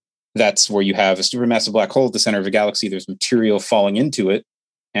that's where you have a supermassive black hole at the center of a galaxy. There's material falling into it.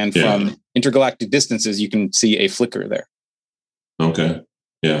 And from intergalactic distances, you can see a flicker there. Okay.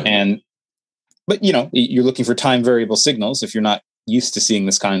 Yeah. But you're looking for time variable signals. If you're not used to seeing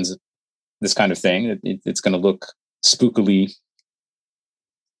this kind of thing, it's going to look spookily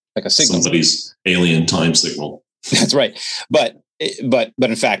like a signal. Somebody's alien time signal. That's right. But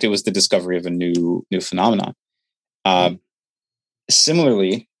in fact, it was the discovery of a new phenomenon.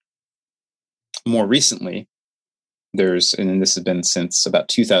 Similarly, more recently, and this has been since about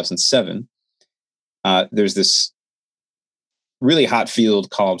 2007, there's this really hot field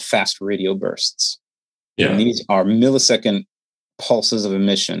called fast radio bursts. Yeah. And these are millisecond pulses of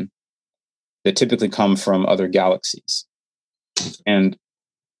emission that typically come from other galaxies. And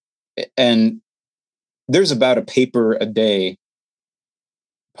there's about a paper a day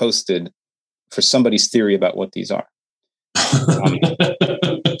posted for somebody's theory about what these are.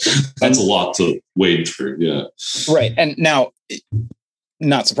 That's a lot to wade through. Yeah. Right. And now,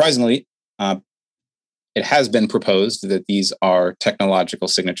 not surprisingly, it has been proposed that these are technological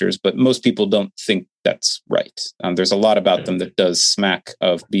signatures, but most people don't think that's right. There's a lot about them that does smack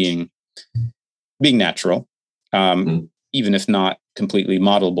of being natural, even if not completely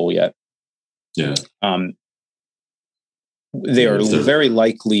modelable yet. Yeah. They are very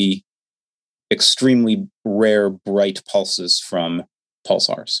likely extremely rare, bright pulses from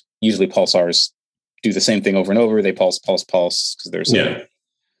pulsars. Usually pulsars do the same thing over and over. They pulse, because there's a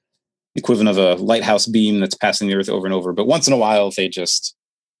equivalent of a lighthouse beam that's passing the Earth over and over. But once in a while, they just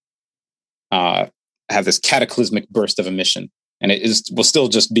have this cataclysmic burst of emission. And will still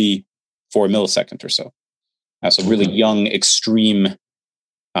just be for a millisecond or so. So really young, extreme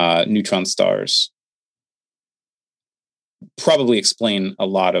neutron stars probably explain a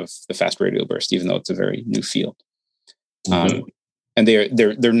lot of the fast radio burst, even though it's a very new field. And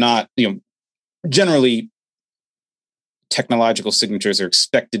they're not, generally technological signatures are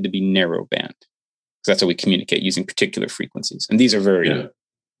expected to be narrow band because that's how we communicate using particular frequencies. And these are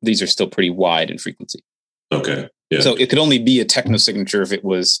these are still pretty wide in frequency. Okay. Yeah. So it could only be a technosignature if it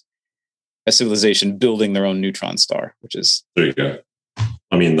was a civilization building their own neutron star, which is... There you go.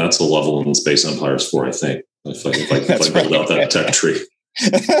 I mean, that's a level in Space Empires 4, I think, if I build out that tech tree.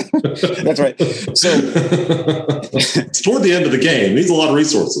 That's right. So it's toward the end of the game. It needs a lot of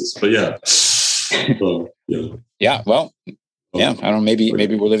resources, but yeah. Yeah. Yeah. Well, yeah. I don't know. Maybe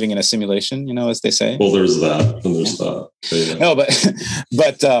we're living in a simulation, as they say. Well, there's that, and there's that. Yeah. No, but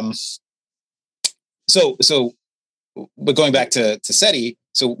going back to SETI,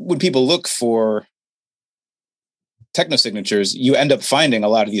 so when people look for technosignatures, you end up finding a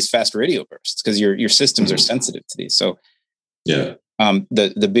lot of these fast radio bursts because your systems are sensitive to these. So yeah.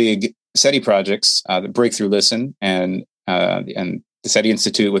 The big SETI projects, the Breakthrough Listen and the SETI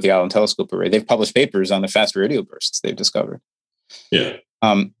Institute with the Allen Telescope Array, they've published papers on the fast radio bursts they've discovered. Yeah.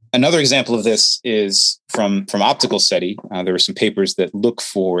 Another example of this is from optical SETI. There were some papers that look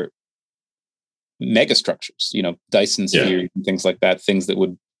for megastructures, Dyson spheres and things like that, things that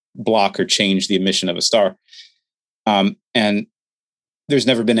would block or change the emission of a star. And there's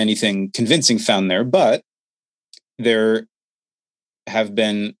never been anything convincing found there, but there have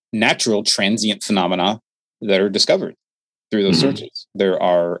been natural transient phenomena that are discovered through those searches. There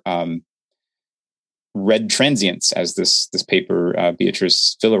are red transients, as this paper,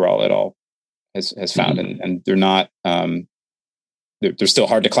 Beatrice Villarreal et al. has found, and they're not they're still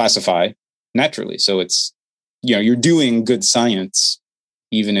hard to classify naturally. So it's you're doing good science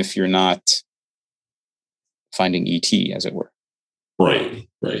even if you're not finding ET, as it were. Right,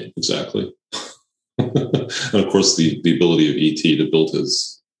 exactly. And of course, the ability of ET to build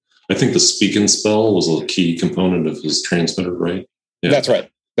his, I think the speak and spell was a key component of his transmitter, right? Yeah. That's right.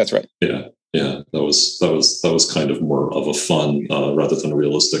 Yeah. That was kind of more of a fun rather than a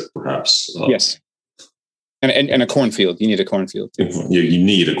realistic, perhaps. Yes. And a cornfield. You need a cornfield too. You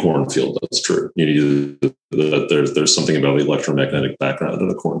need a cornfield. That's true. You need there's something about the electromagnetic background in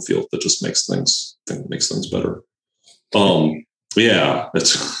a cornfield that just makes things better. Yeah,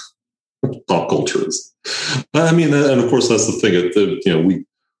 it's pop culture is. I mean, and of course that's the thing. We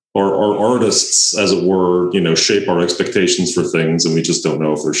our artists, as it were, shape our expectations for things, and we just don't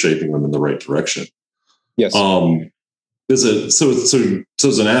know if they're shaping them in the right direction. Yes. As an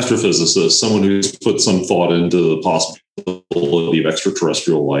astrophysicist, someone who's put some thought into the possibility of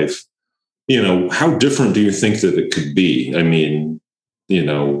extraterrestrial life, how different do you think that it could be? I mean,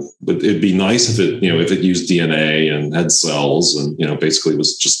 but it'd be nice if it used DNA and had cells and, basically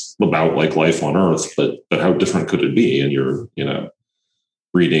was just about like life on Earth, but how different could it be? And you're,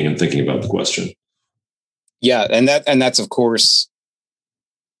 reading and thinking about the question. Yeah. And that's of course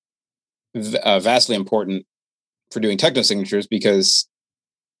vastly important for doing technosignatures, because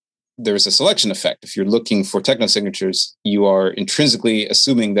there's a selection effect. If you're looking for technosignatures, you are intrinsically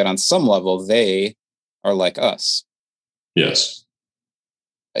assuming that on some level they are like us. Yes.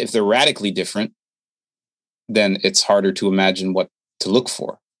 If they're radically different, then it's harder to imagine what to look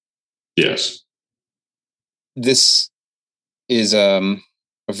for. Yes. This is a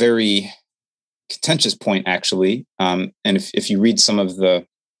very contentious point, actually. And if you read some of the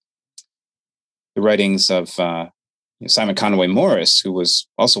writings of Simon Conway Morris, who was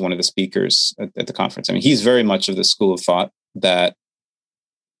also one of the speakers at the conference, I mean, he's very much of the school of thought that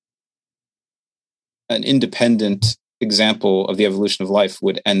an independent example of the evolution of life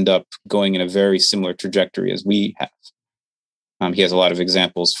would end up going in a very similar trajectory as we have. He has a lot of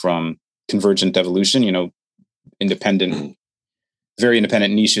examples from convergent evolution, very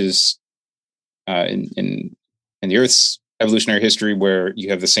independent niches in the Earth's evolutionary history where you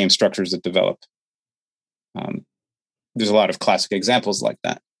have the same structures that develop. There's a lot of classic examples like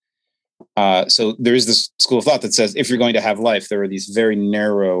that. So there is this school of thought that says if you're going to have life, there are these very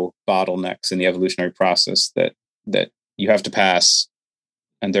narrow bottlenecks in the evolutionary process that you have to pass.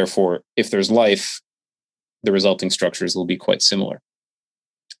 And therefore, if there's life, the resulting structures will be quite similar.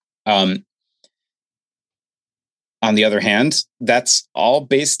 On the other hand, that's all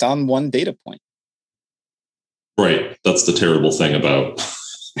based on one data point. Right. That's the terrible thing about,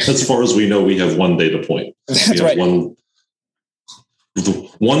 as far as we know, we have one data point. That's right.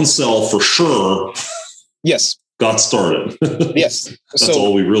 One cell for sure. Yes. Got started. Yes. That's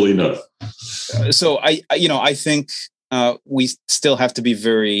all we really know. So I think we still have to be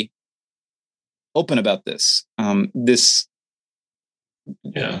very open about this. On the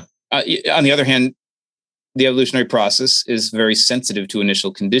other hand, the evolutionary process is very sensitive to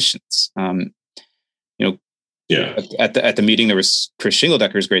initial conditions. At the meeting, there was Chris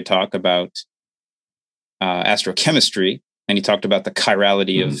Shingeldecker's great talk about astrochemistry, and he talked about the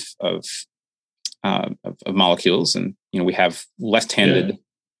chirality of molecules, and we have left-handed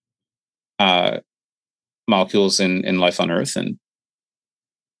molecules in life on Earth. And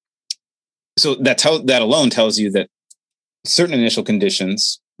so that alone tells you that certain initial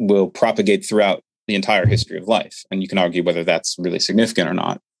conditions will propagate throughout the entire history of life. And you can argue whether that's really significant or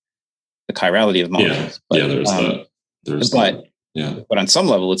not, the chirality of molecules. There's that. But on some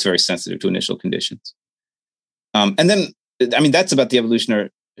level, it's very sensitive to initial conditions. And then, that's about the evolution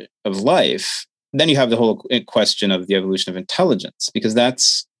of life. Then you have the whole question of the evolution of intelligence, because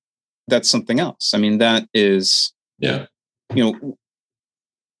that's something else. That is,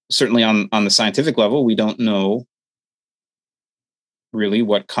 certainly on the scientific level, we don't know really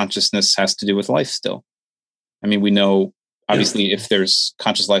what consciousness has to do with life still. We know, obviously, if there's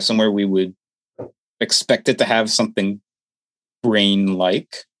conscious life somewhere, we would expect it to have something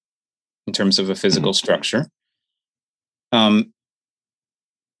brain-like in terms of a physical structure.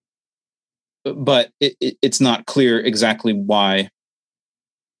 But it's not clear exactly why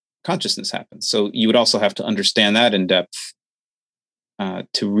consciousness happens. So you would also have to understand that in depth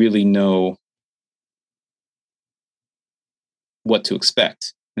to really know what to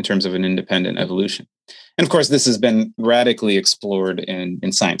expect in terms of an independent evolution. And of course, this has been radically explored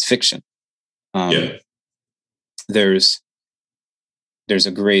in science fiction. There's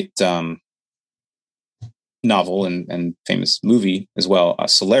a great novel and famous movie as well,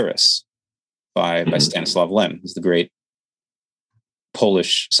 Solaris, by Stanislaw Lem, who's the great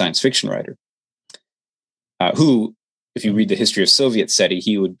Polish science fiction writer, who, if you read the history of Soviet SETI,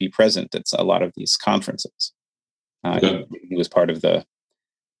 he would be present at a lot of these conferences. He was part of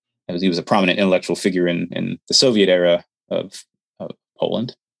he was a prominent intellectual figure in the Soviet era of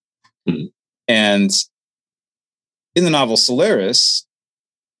Poland. Mm-hmm. And in the novel Solaris,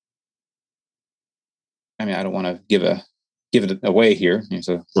 I don't want to give it away here,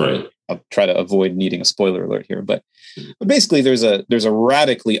 so I'll try to avoid needing a spoiler alert here. But basically, there's a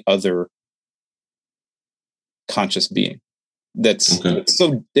radically other conscious being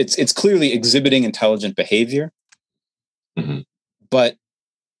it's clearly exhibiting intelligent behavior, but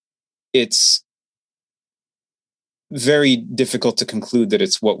it's very difficult to conclude that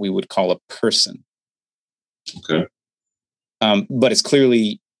it's what we would call a person. Okay. But it's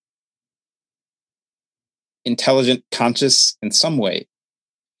clearly intelligent, conscious in some way.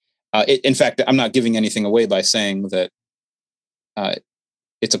 In fact, I'm not giving anything away by saying that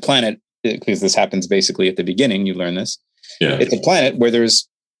it's a planet, because this happens basically at the beginning. You learn this. Yeah. It's a planet where there's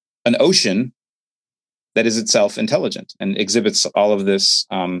an ocean that is itself intelligent and exhibits all of this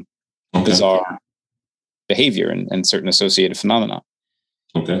bizarre behavior and certain associated phenomena.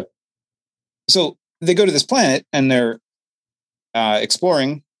 Okay. So they go to this planet and they're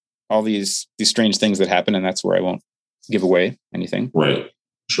exploring all these strange things that happen, and that's where I won't give away anything. Right.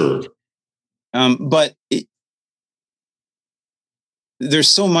 Sure. But there's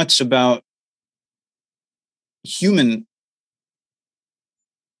so much about human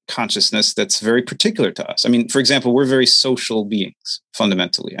consciousness that's very particular to us. For example, we're very social beings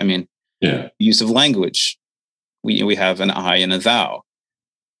fundamentally. Use of language. We have an I and a thou.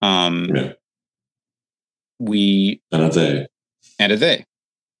 We and a they. And a they.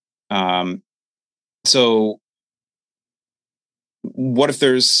 So what if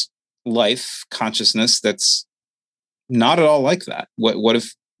there's life, consciousness that's not at all like that? What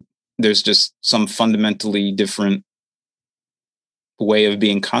if there's just some fundamentally different way of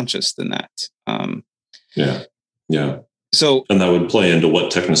being conscious than that? Yeah. So, and that would play into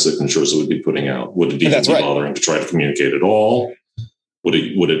what technosignatures it would be putting out. Would it be bothering to try to communicate at all? Would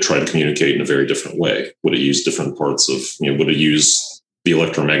it try to communicate in a very different way? Would it use different parts of, would it use the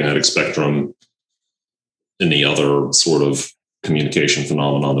electromagnetic spectrum, any other sort of communication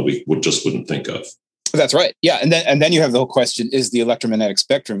phenomenon that we wouldn't think of? That's right. Yeah. And then you have the whole question, is the electromagnetic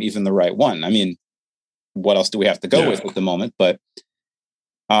spectrum even the right one? What else do we have to go with at the moment? But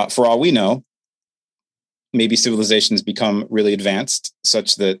for all we know, maybe civilizations become really advanced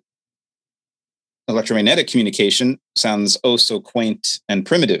such that electromagnetic communication sounds oh so quaint and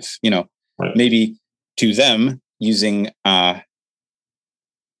primitive. Right. Maybe to them using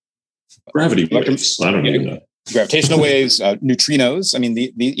gravity waves. I don't even know. Gravitational waves, neutrinos.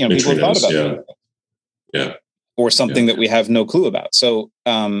 People have thought about that. Yeah. Or something that we have no clue about. So,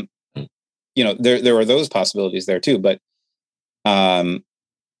 there are those possibilities there too. But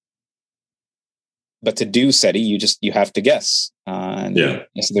to do SETI, you have to guess. So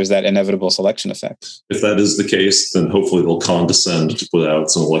there's that inevitable selection effect. If that is the case, then hopefully they'll condescend to put out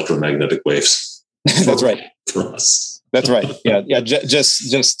some electromagnetic waves. That's right. For us. That's right. Yeah.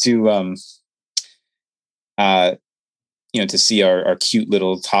 Just to to see our cute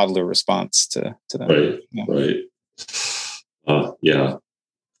little toddler response to that. Right. Yeah. Right. Yeah.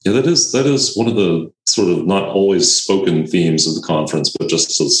 Yeah, that is one of the sort of not always spoken themes of the conference, but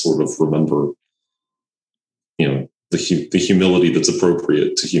just to sort of remember, the humility that's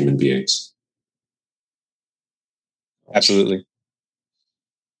appropriate to human beings. Absolutely.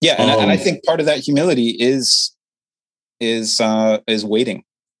 Yeah, and I think part of that humility is waiting.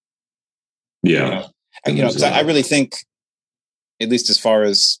 Yeah, because I really think, at least as far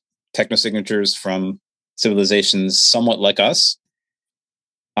as technosignatures from civilizations somewhat like us,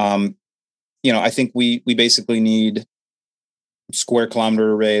 I think we basically need square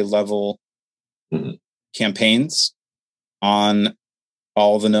kilometer array level campaigns on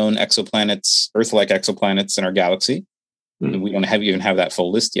all the known exoplanets, Earth-like exoplanets in our galaxy. And we don't even have that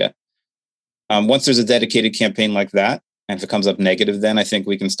full list yet. Once there's a dedicated campaign like that, and if it comes up negative, then I think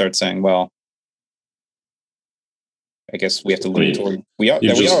we can start saying, well, I guess we have to lean toward we are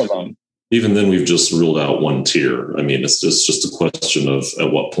alone. Even then, we've just ruled out one tier. I mean, it's just a question of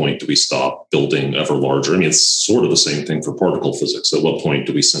at what point do we stop building ever larger? I mean, it's sort of the same thing for particle physics. At what point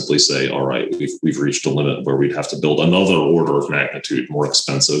do we simply say, all right, we've reached a limit where we'd have to build another order of magnitude more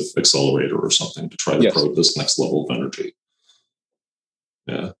expensive accelerator or something to try to probe this next level of energy?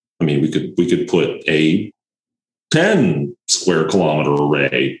 Yeah. I mean, we could put a 10 square kilometer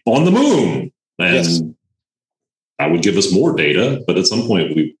array on the moon, and that would give us more data, but at some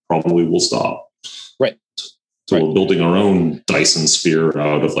point we probably will stop. Right. So we're building our own Dyson sphere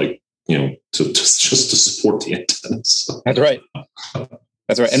out of just to support the antennas. That's right.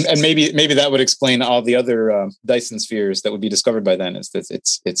 That's right. And maybe that would explain all the other Dyson spheres that would be discovered by then. Is that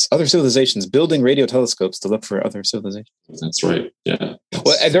it's other civilizations building radio telescopes to look for other civilizations. That's right. Yeah.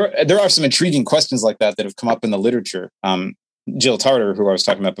 Well, there are some intriguing questions like that have come up in the literature. Jill Tarter, who I was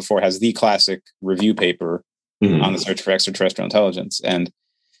talking about before, has the classic review paper on the search for extraterrestrial intelligence. And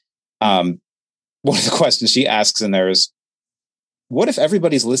one of the questions she asks in there is, what if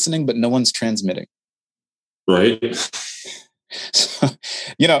everybody's listening but no one's transmitting? Right.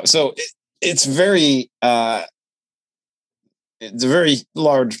 So it's very it's a very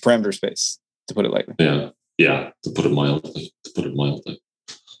large parameter space, to put it lightly. Yeah, to put it mildly.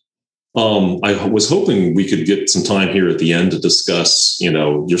 I was hoping we could get some time here at the end to discuss,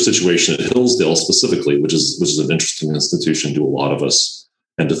 your situation at Hillsdale specifically, which is an interesting institution to a lot of us,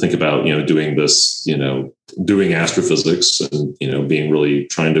 and to think about, doing this, doing astrophysics and, being really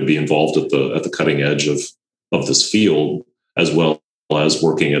trying to be involved at the cutting edge of this field, as well as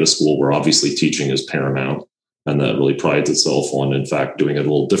working at a school where obviously teaching is paramount, and that really prides itself on, in fact, doing it a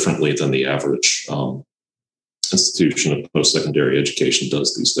little differently than the average institution of post-secondary education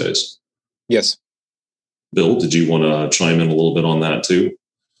does these days. Yes. Bill, did you want to chime in a little bit on that too?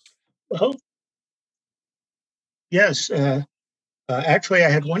 Well, yes. Actually, I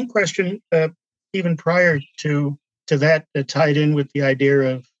had one question even prior to that tied in with the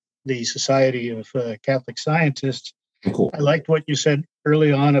idea of the Society of Catholic Scientists. Cool. I liked what you said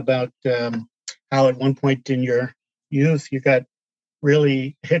early on about how at one point in your youth you got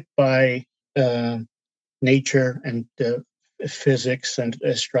really hit by nature and physics and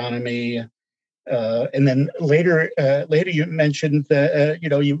astronomy, and then later you mentioned that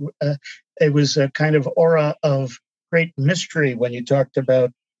it was a kind of aura of great mystery when you talked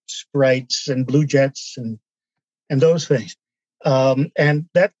about sprites and blue jets and those things. And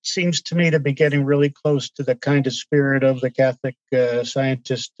that seems to me to be getting really close to the kind of spirit of the Catholic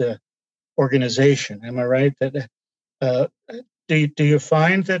scientist organization. Am I right? That do you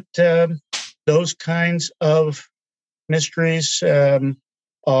find that those kinds of mysteries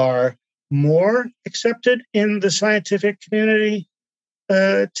are more accepted in the scientific community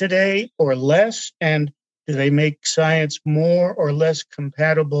today, or less? And do they make science more or less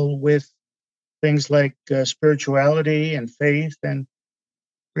compatible with things like spirituality and faith and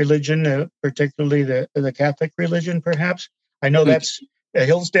religion, particularly the Catholic religion, perhaps? I know that's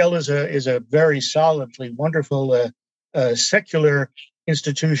Hillsdale is a very solidly wonderful secular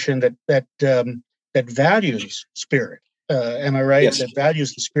institution that values spirit. Am I right? Yes. That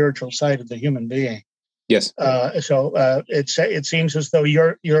values the spiritual side of the human being. Yes. So it seems as though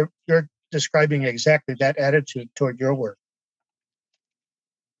you're describing exactly that attitude toward your work.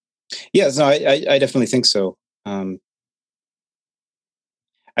 Yes, no, I definitely think so. I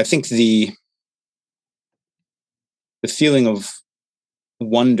think the feeling of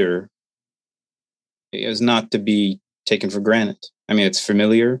wonder is not to be taken for granted. I mean, it's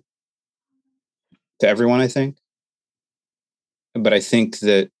familiar to everyone, I think. But I think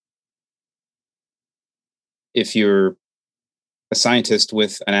that if you're a scientist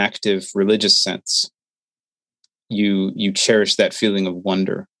with an active religious sense, you cherish that feeling of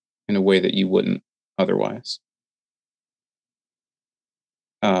wonder in a way that you wouldn't otherwise.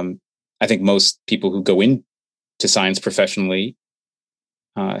 I think most people who go into science professionally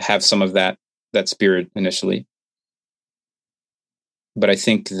have some of that spirit initially. But I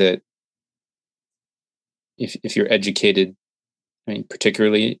think that if you're educated, I mean,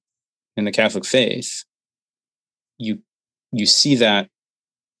 particularly in the Catholic faith, you see that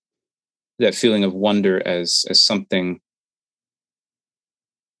feeling of wonder as something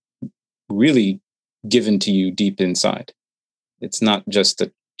really given to you deep inside. It's not just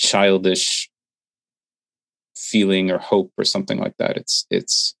a childish feeling or hope or something like that.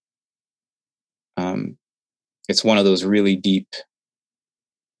 It's one of those really deep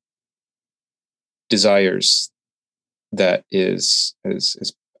desires that is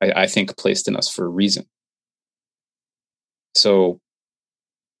I think placed in us for a reason. So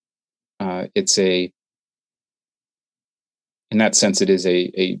it's in that sense, it is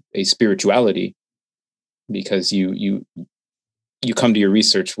a spirituality, because you come to your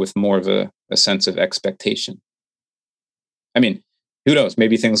research with more of a sense of expectation. I mean, who knows?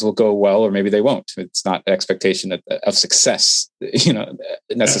 Maybe things will go well, or maybe they won't. It's not expectation of success,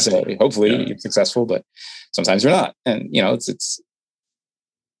 necessarily. Hopefully you're successful, but sometimes you're not. And it's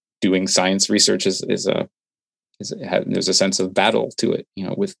doing science research there's a sense of battle to it,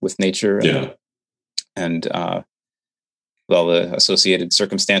 with nature and all the associated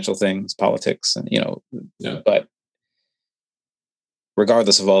circumstantial things, politics, and But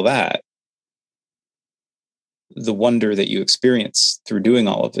regardless of all that, the wonder that you experience through doing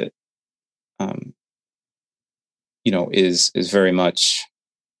all of it, is very much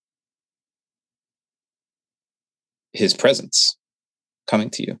his presence coming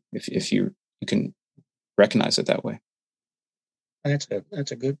to you, if you can recognize it that way. That's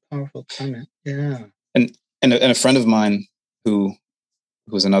a good, powerful comment. Yeah. And a friend of mine who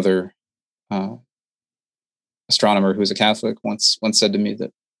was another astronomer who was a Catholic once said to me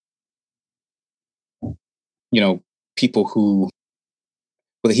that, people who,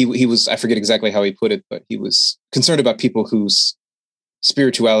 well, he was, I forget exactly how he put it, but he was concerned about people whose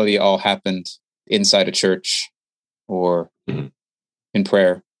spirituality all happened inside a church or in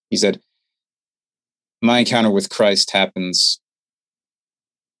prayer. He said, my encounter with Christ happens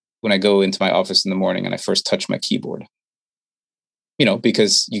when I go into my office in the morning and I first touch my keyboard.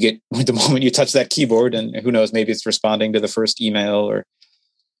 Because you get, the moment you touch that keyboard, and who knows, maybe it's responding to the first email, or,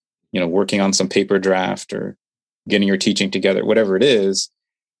 working on some paper draft, or getting your teaching together, whatever it is,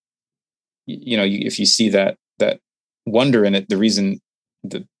 if you see that wonder in it, the reason,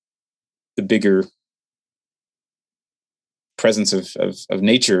 the bigger presence of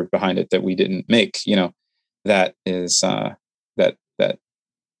nature behind it that we didn't make, that is that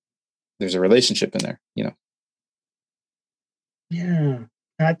there's a relationship in there, Yeah,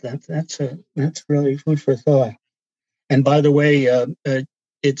 that's really food for thought. And by the way,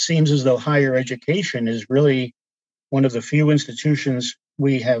 it seems as though higher education is really one of the few institutions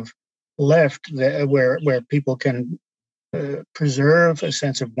we have left where people can preserve a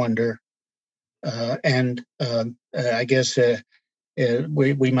sense of wonder, and I guess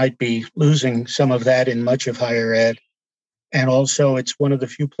we might be losing some of that in much of higher ed. And also, it's one of the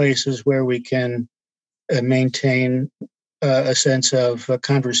few places where we can maintain a sense of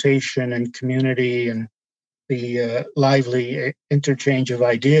conversation and community, and the lively interchange of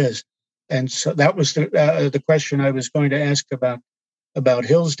ideas. And so that was the question I was going to ask about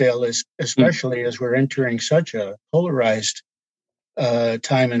Hillsdale, especially as we're entering such a polarized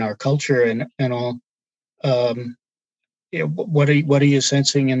time in our culture and all. What are you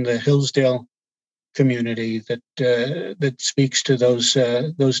sensing in the Hillsdale community that speaks to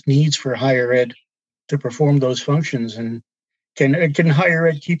those needs for higher ed to perform those functions? And can higher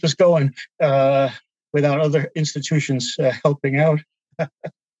ed keep us going without other institutions helping out?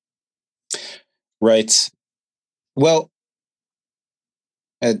 Right. Well,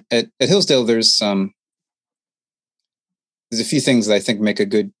 at Hillsdale, there's a few things that I think make a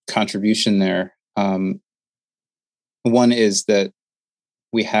good contribution there. One is that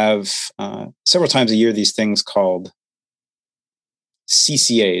we have several times a year these things called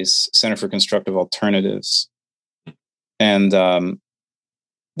CCAs, Center for Constructive Alternatives. And there are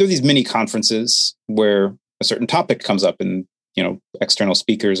these mini conferences where a certain topic comes up, and external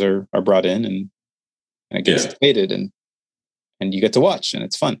speakers are brought in, and it gets debated, and you get to watch, and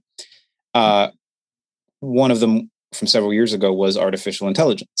it's fun. One of them from several years ago was artificial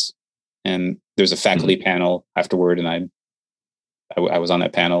intelligence, and there's a faculty panel afterward, and I was on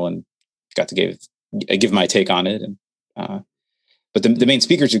that panel and got to give my take on it. And but the main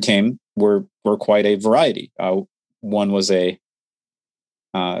speakers who came were quite a variety. One was a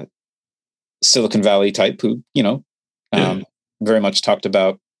Silicon Valley type who very much talked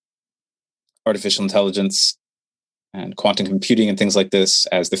about artificial intelligence and quantum computing and things like this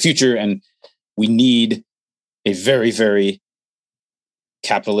as the future. And we need a very, very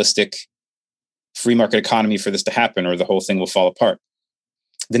capitalistic free market economy for this to happen, or the whole thing will fall apart.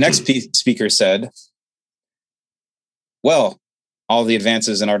 The next speaker said, well, all the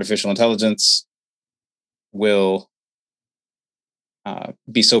advances in artificial intelligence will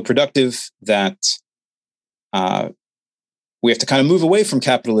be so productive that we have to kind of move away from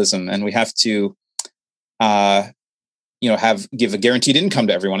capitalism, and we have to, give a guaranteed income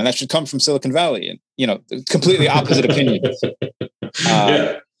to everyone, and that should come from Silicon Valley. And completely opposite opinions.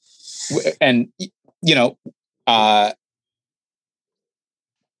 And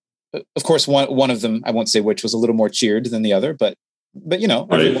of course, one of them, I won't say which, was a little more cheered than the other, but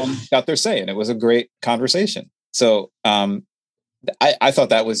everyone got their say, and it was a great conversation. So I thought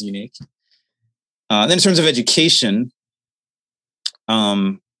that was unique. Then in terms of education,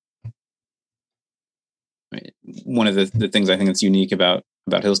 one of the things I think that's unique about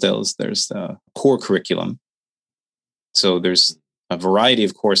Hillsdale is there's the core curriculum. So there's a variety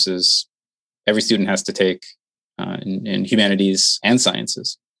of courses every student has to take in humanities and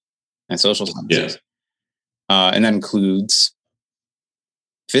sciences and social sciences. And that includes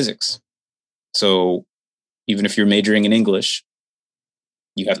physics. So even if you're majoring in English,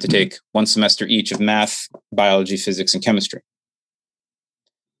 you have to take one semester each of math, biology, physics, and chemistry.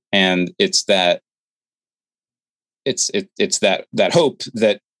 And it's that hope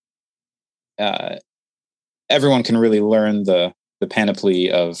that everyone can really learn the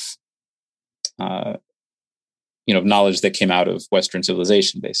panoply of knowledge that came out of Western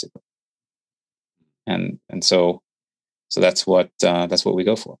civilization, basically. And so that's what we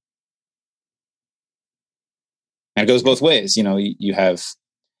go for. And it goes both ways. You have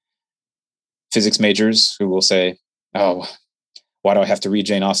physics majors who will say, "Oh, why do I have to read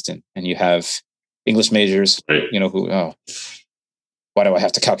Jane Austen?" And you have English majors, who, "Oh, why do I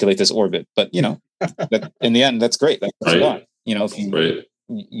have to calculate this orbit?" But that, in the end, that's great. That's what you want. If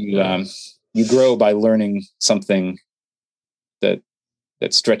you grow by learning something that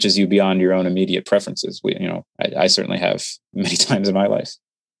stretches you beyond your own immediate preferences. I certainly have many times in my life.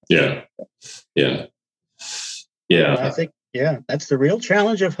 Yeah. I think, that's the real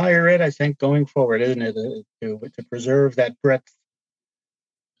challenge of higher ed, I think, going forward, isn't it? To preserve that breadth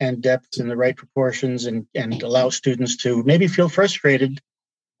and depth in the right proportions, and allow students to maybe feel frustrated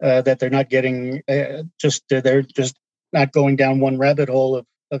that they're not getting they're just not going down one rabbit hole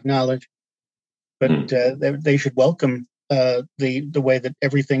of knowledge, but they should welcome the way that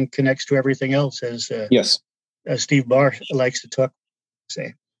everything connects to everything else, as Steve Barr likes to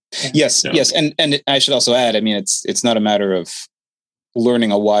say. Yes. And I should also add, it's not a matter of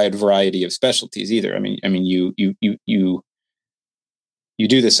learning a wide variety of specialties either. You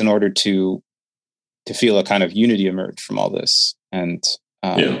do this in order to feel a kind of unity emerge from all this. And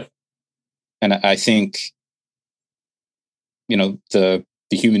I think, the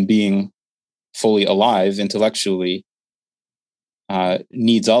human being fully alive intellectually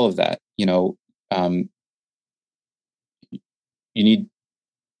needs all of that. You need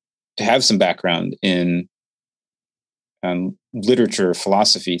to have some background in literature,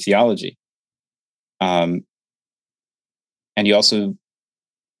 philosophy, theology. And you also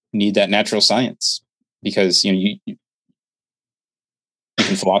need that natural science, because you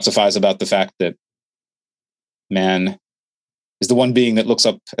can philosophize about the fact that man is the one being that looks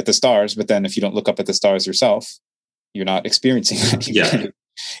up at the stars, but then if you don't look up at the stars yourself, you're not experiencing that.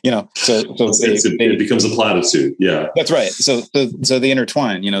 It becomes a platitude. Yeah, that's right. So they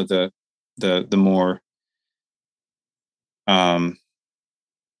intertwine. The more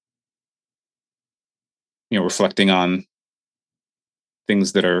reflecting on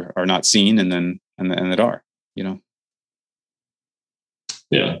things that are not seen, and that are. Yeah.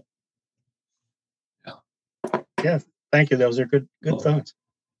 Thank you. Those are good thoughts.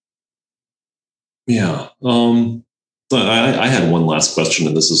 Yeah. I had one last question,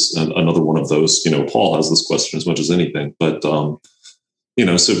 and this is another one of those. Paul has this question as much as anything, but so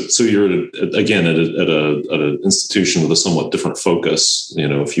you're again at an institution with a somewhat different focus.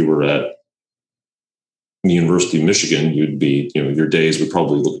 If you were at the University of Michigan, you'd be, your days would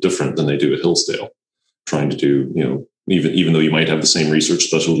probably look different than they do at Hillsdale. Trying to do, even though you might have the same research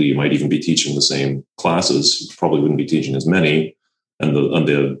specialty, you might even be teaching the same classes. You probably wouldn't be teaching as many, and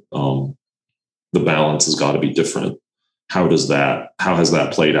the balance has got to be different. How has that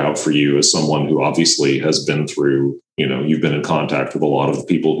played out for you as someone who obviously has been through, you've been in contact with a lot of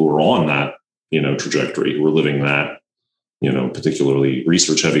people who are on that, trajectory, who are living that, particularly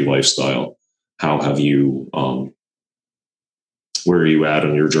research heavy lifestyle. How have you where are you at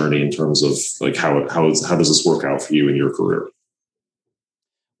on your journey in terms of like how does this work out for you in your career?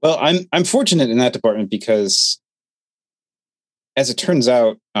 Well, I'm fortunate in that department because, as it turns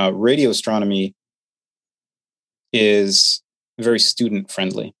out, radio astronomy is very student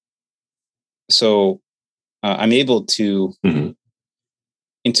friendly. So I'm able to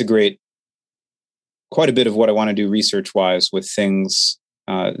integrate quite a bit of what I want to do research wise with things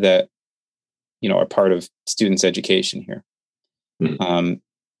that, are part of students' education here.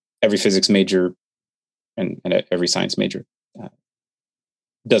 Every physics major and every science major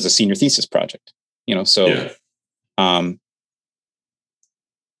does a senior thesis project,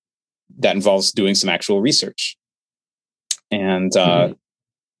 that involves doing some actual research. And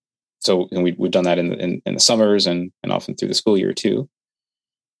so we've done that in the summers and often through the school year too.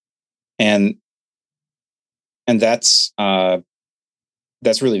 And that's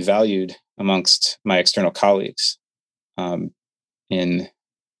really valued amongst my external colleagues in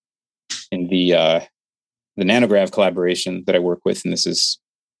the Nanograv collaboration that I work with. And this is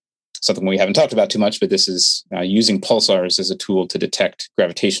something we haven't talked about too much, but this is using pulsars as a tool to detect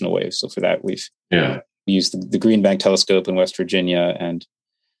gravitational waves. So for that, we've used the Green Bank Telescope in West Virginia and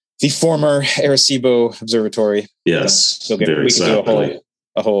the former Arecibo Observatory. Yes, so we could do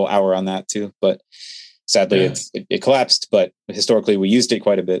a whole hour on that too, but sadly it collapsed. But historically, we used it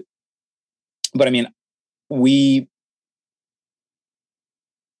quite a bit. But I mean, we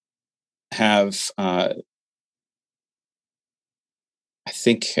have, I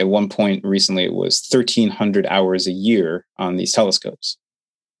think at one point recently it was 1,300 hours a year on these telescopes.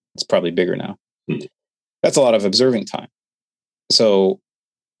 It's probably bigger now. That's a lot of observing time. So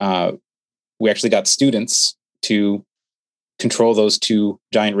we actually got students to control those two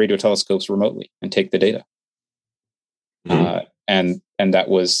giant radio telescopes remotely and take the data. And that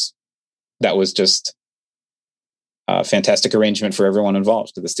was just a fantastic arrangement for everyone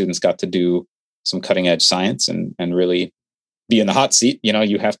involved. The students got to do some cutting edge science and really be in the hot seat.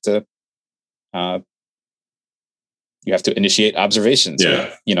 You have to initiate observations,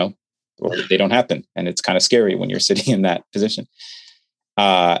 or they don't happen. And it's kind of scary when you're sitting in that position.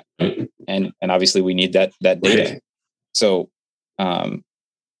 And obviously we need that data. Right. So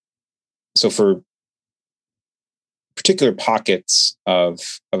for particular pockets of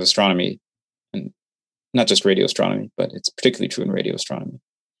astronomy, and not just radio astronomy, but it's particularly true in radio astronomy,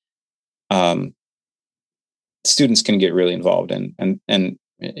 students can get really involved. And in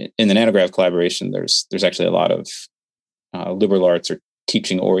the Nanograv collaboration, there's actually a lot of liberal arts or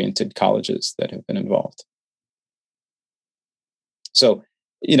teaching oriented colleges that have been involved. So,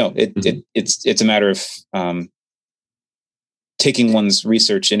 it's a matter of taking one's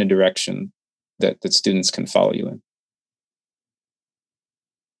research in a direction that students can follow you in.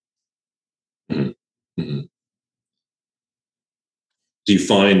 Do you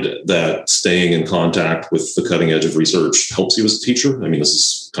find that staying in contact with the cutting edge of research helps you as a teacher? I mean, this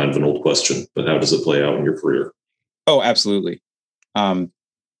is kind of an old question, but how does it play out in your career? Oh, absolutely.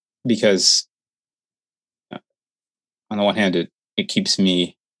 Because on the one hand, it keeps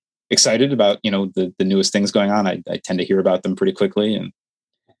me excited about, the newest things going on. I tend to hear about them pretty quickly. And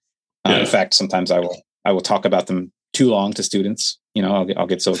in fact, sometimes I will talk about them too long to students. I'll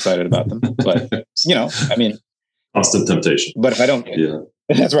get so excited about them, but I mean, constant temptation. But if I don't,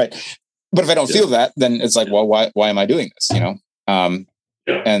 that's right. But if I don't feel that, then it's like, well, why am I doing this? And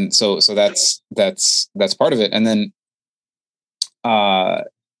so that's part of it. And then, and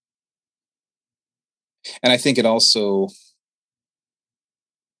I think it also,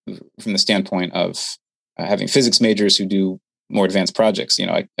 from the standpoint of having physics majors who do more advanced projects,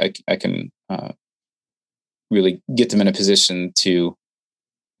 I can really get them in a position to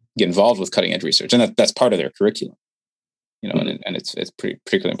get involved with cutting edge research, and that's part of their curriculum. And it's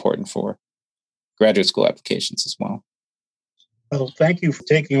particularly important for graduate school applications as well. Well, thank you for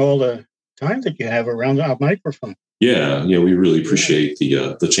taking all the time that you have around our microphone. Yeah, we really appreciate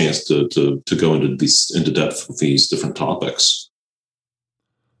the chance to go into depth with these different topics.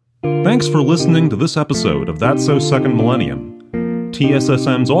 Thanks for listening to this episode of That's So Second Millennium.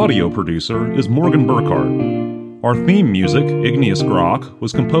 TSSM's audio producer is Morgan Burkhardt. Our theme music, Igneous Grok,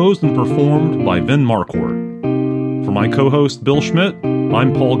 was composed and performed by Vin Marquardt. For my co-host Bill Schmidt,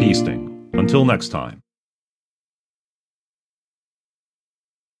 I'm Paul Giesting. Until next time.